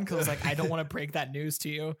respond because I was like, I don't want to break that news to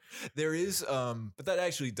you. There is, but that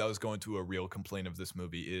actually does go into a real complaint of this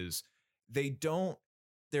movie is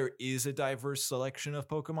there is a diverse selection of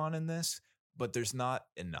Pokemon in this, but there's not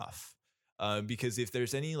enough. Because if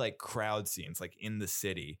there's any like crowd scenes like in the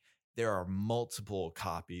city, there are multiple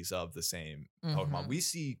copies of the same Pokemon. We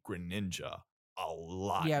see Greninja a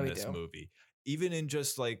lot in this movie. Even in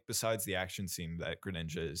just like besides the action scene that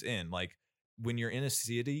Greninja is in, like when you're in a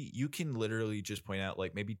city, you can literally just point out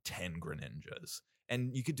like maybe 10 Greninjas.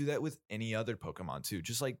 And you could do that with any other Pokemon too.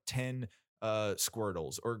 Just like 10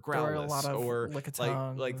 Squirtles or Growlithe or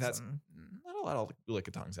Lickitungs. Like that's not a lot of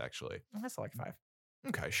Lickitungs actually. That's like 5.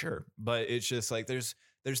 Okay, sure. But it's just like there's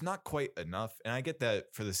not quite enough. And I get that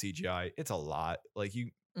for the CGI, it's a lot. Like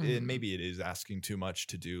and maybe it is asking too much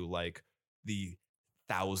to do like the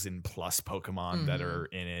 1,000+ Pokemon that are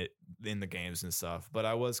in the games and stuff. But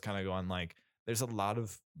I was kind of going like, there's a lot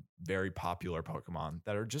of very popular Pokemon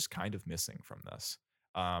that are just kind of missing from this.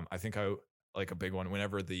 I think I like a big one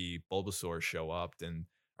whenever the Bulbasaur show up and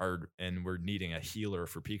we're needing a healer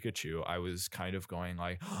for Pikachu, I was kind of going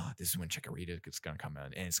like, oh, this is when Chikorita is going to come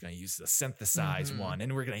in and it's going to use the synthesized one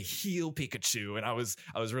and we're going to heal Pikachu. And I was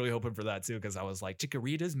really hoping for that too, because I was like,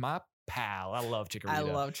 Chikorita's my pal. I love Chikorita. I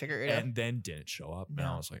love Chikorita. And then didn't show up. And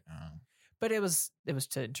I was like, oh. But it was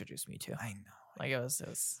to introduce me to. I know. Like it was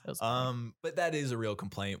funny. But that is a real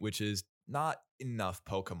complaint, which is not enough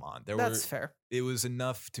Pokemon. That's fair. It was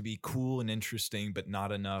enough to be cool and interesting, but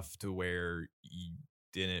not enough to where you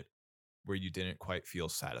didn't quite feel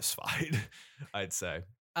satisfied, I'd say.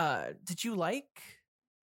 Did you like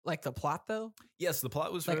the plot though? Yes, the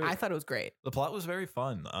plot was I thought it was great. The plot was very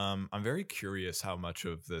fun. I'm very curious how much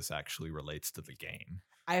of this actually relates to the game.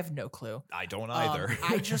 I have no clue. I don't either.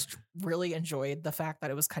 I just really enjoyed the fact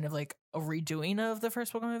that it was kind of like a redoing of the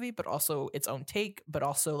first Pokemon movie, but also its own take, but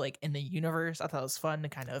also like in the universe. I thought it was fun to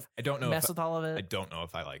kind of mess with all of it. I don't know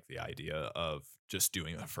if I like the idea of just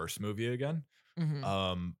doing the first movie again.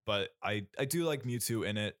 Mm-hmm. But I do like Mewtwo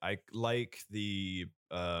in it. I like the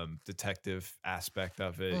detective aspect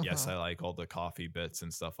of it. Yes, I like all the coffee bits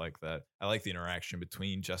and stuff like that. I like the interaction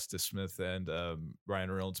between Justice Smith and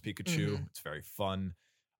Ryan Reynolds Pikachu. It's very fun.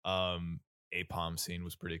 Apom scene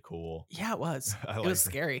was pretty cool. Yeah, it was. It was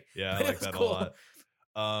scary. Yeah, I like that cool.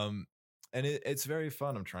 a lot. And it's very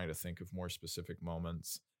fun. I'm trying to think of more specific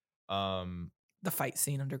moments. The fight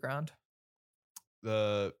scene underground.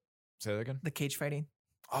 Say that again. The cage fighting.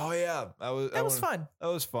 Oh yeah, that was fun. That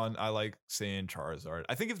was fun. I like seeing Charizard.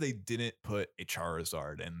 I think if they didn't put a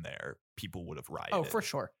Charizard in there, people would have rioted. Oh, for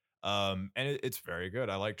sure. And it's very good.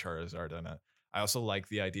 I like Charizard in it. I also like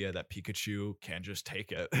the idea that Pikachu can just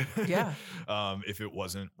take it. Yeah. If it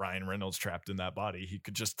wasn't Ryan Reynolds trapped in that body, he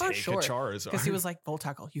could just take a Charizard. Because he was like Volt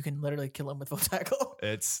Tackle. You can literally kill him with Volt Tackle.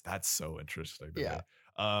 That's so interesting to me.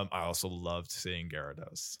 I also loved seeing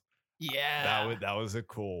Gyarados. Yeah. That was a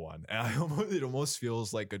cool one. And it almost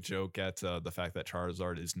feels like a joke at the fact that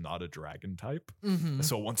Charizard is not a dragon type.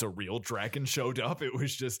 So once a real dragon showed up,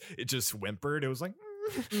 it just whimpered. It was like,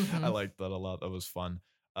 I liked that a lot. That was fun.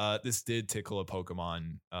 This did tickle a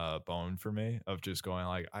Pokemon bone for me of just going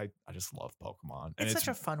like, I just love Pokemon. And it's such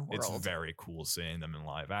a fun world. It's very cool seeing them in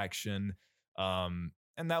live action. And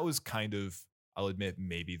that was kind of, I'll admit,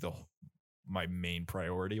 maybe my main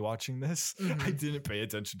priority watching this. I didn't pay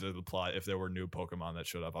attention to the plot if there were new Pokemon that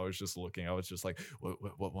showed up. I was just looking. I was just like,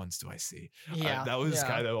 what ones do I see? Yeah, that was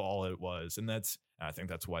kind of all it was. And I think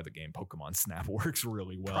that's why the game Pokemon Snap works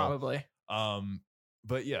really well. Probably.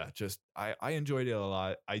 But yeah, just I enjoyed it a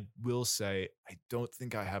lot. I will say I don't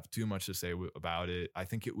think I have too much to say about it. I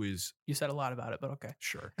think it was. You said a lot about it, but okay,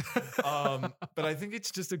 sure. But I think it's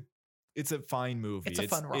just it's a fine movie. It's a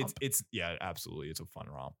fun romp. It's yeah, absolutely. It's a fun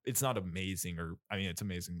romp. It's not amazing, it's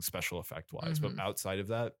amazing special effect wise, but outside of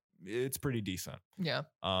that, it's pretty decent. Yeah.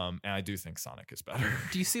 And I do think Sonic is better.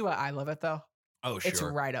 Do you see why I love it though? Oh, sure. It's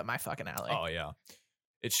right up my fucking alley. Oh yeah.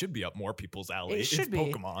 It should be up more people's alley. It should be.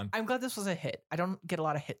 Pokemon. I'm glad this was a hit. I don't get a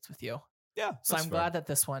lot of hits with you. Yeah. So I'm glad that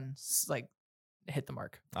this one's like hit the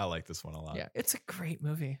mark. I like this one a lot. Yeah. It's a great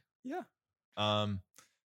movie. Yeah. I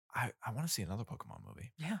want to see another Pokemon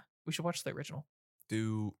movie. Yeah. We should watch the original.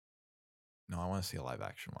 No, I want to see a live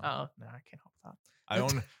action one. Oh, no, I can't help that.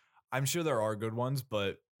 I'm sure there are good ones,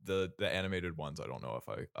 but the animated ones, I don't know if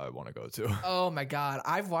I want to go to. Oh my God.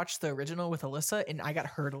 I've watched the original with Alyssa and I got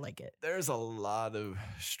her to like it. There's a lot of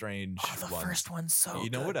strange the first one's so good. You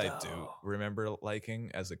know what I do remember liking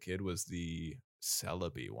as a kid was the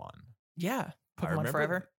Celebi one. Yeah. Pokemon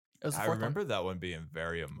Forever. It was the fourth remember that one being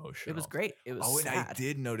very emotional. It was great. It was sad. And I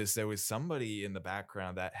did notice there was somebody in the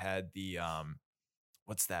background that had the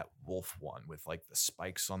what's that wolf one with like the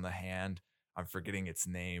spikes on the hand? I'm forgetting its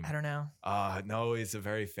name. I don't know. No, it's a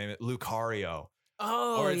very famous Lucario.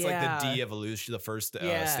 Oh, or it's like the de-evolution, the first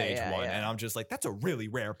stage one. And I'm just like, that's a really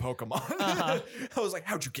rare Pokemon. I was like,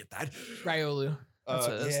 how'd you get that? Riolu. That's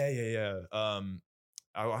what it is. Yeah.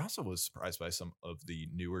 I also was surprised by some of the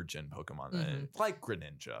newer gen Pokemon, like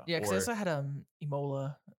Greninja. Yeah, because I also had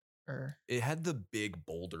Emola. It had the big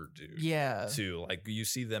boulder dude. Yeah. Too. Like you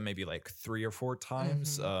see them maybe like 3 or 4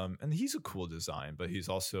 times. And he's a cool design, but he's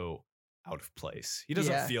also out of place. He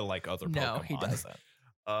doesn't feel like other Pokemon. No, he doesn't.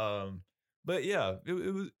 But yeah,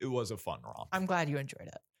 it was a fun romp. I'm glad you enjoyed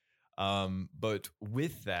it. But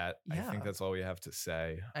with that, I think that's all we have to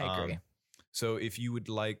say. I agree. So if you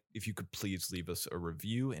could please leave us a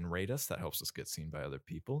review and rate us. That helps us get seen by other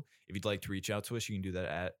people. If you'd like to reach out to us, you can do that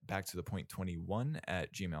at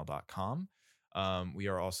backtothepoint21@gmail.com. We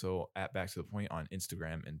are also at Back to the Point on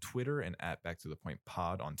Instagram and Twitter, and at Back to the Point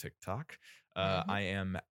Pod on TikTok. I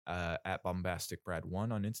am at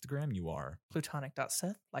BombasticBrad1 on Instagram. You are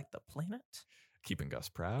Plutonic.Seth, like the planet. Keeping Gus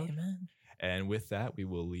proud. Amen. And with that, we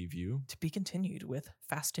will leave you to be continued with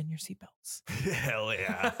Fasten Your Seatbelts. Hell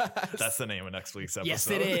yeah. That's the name of next week's episode. Yes,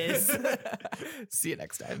 it is. See you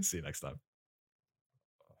next time. See you next time.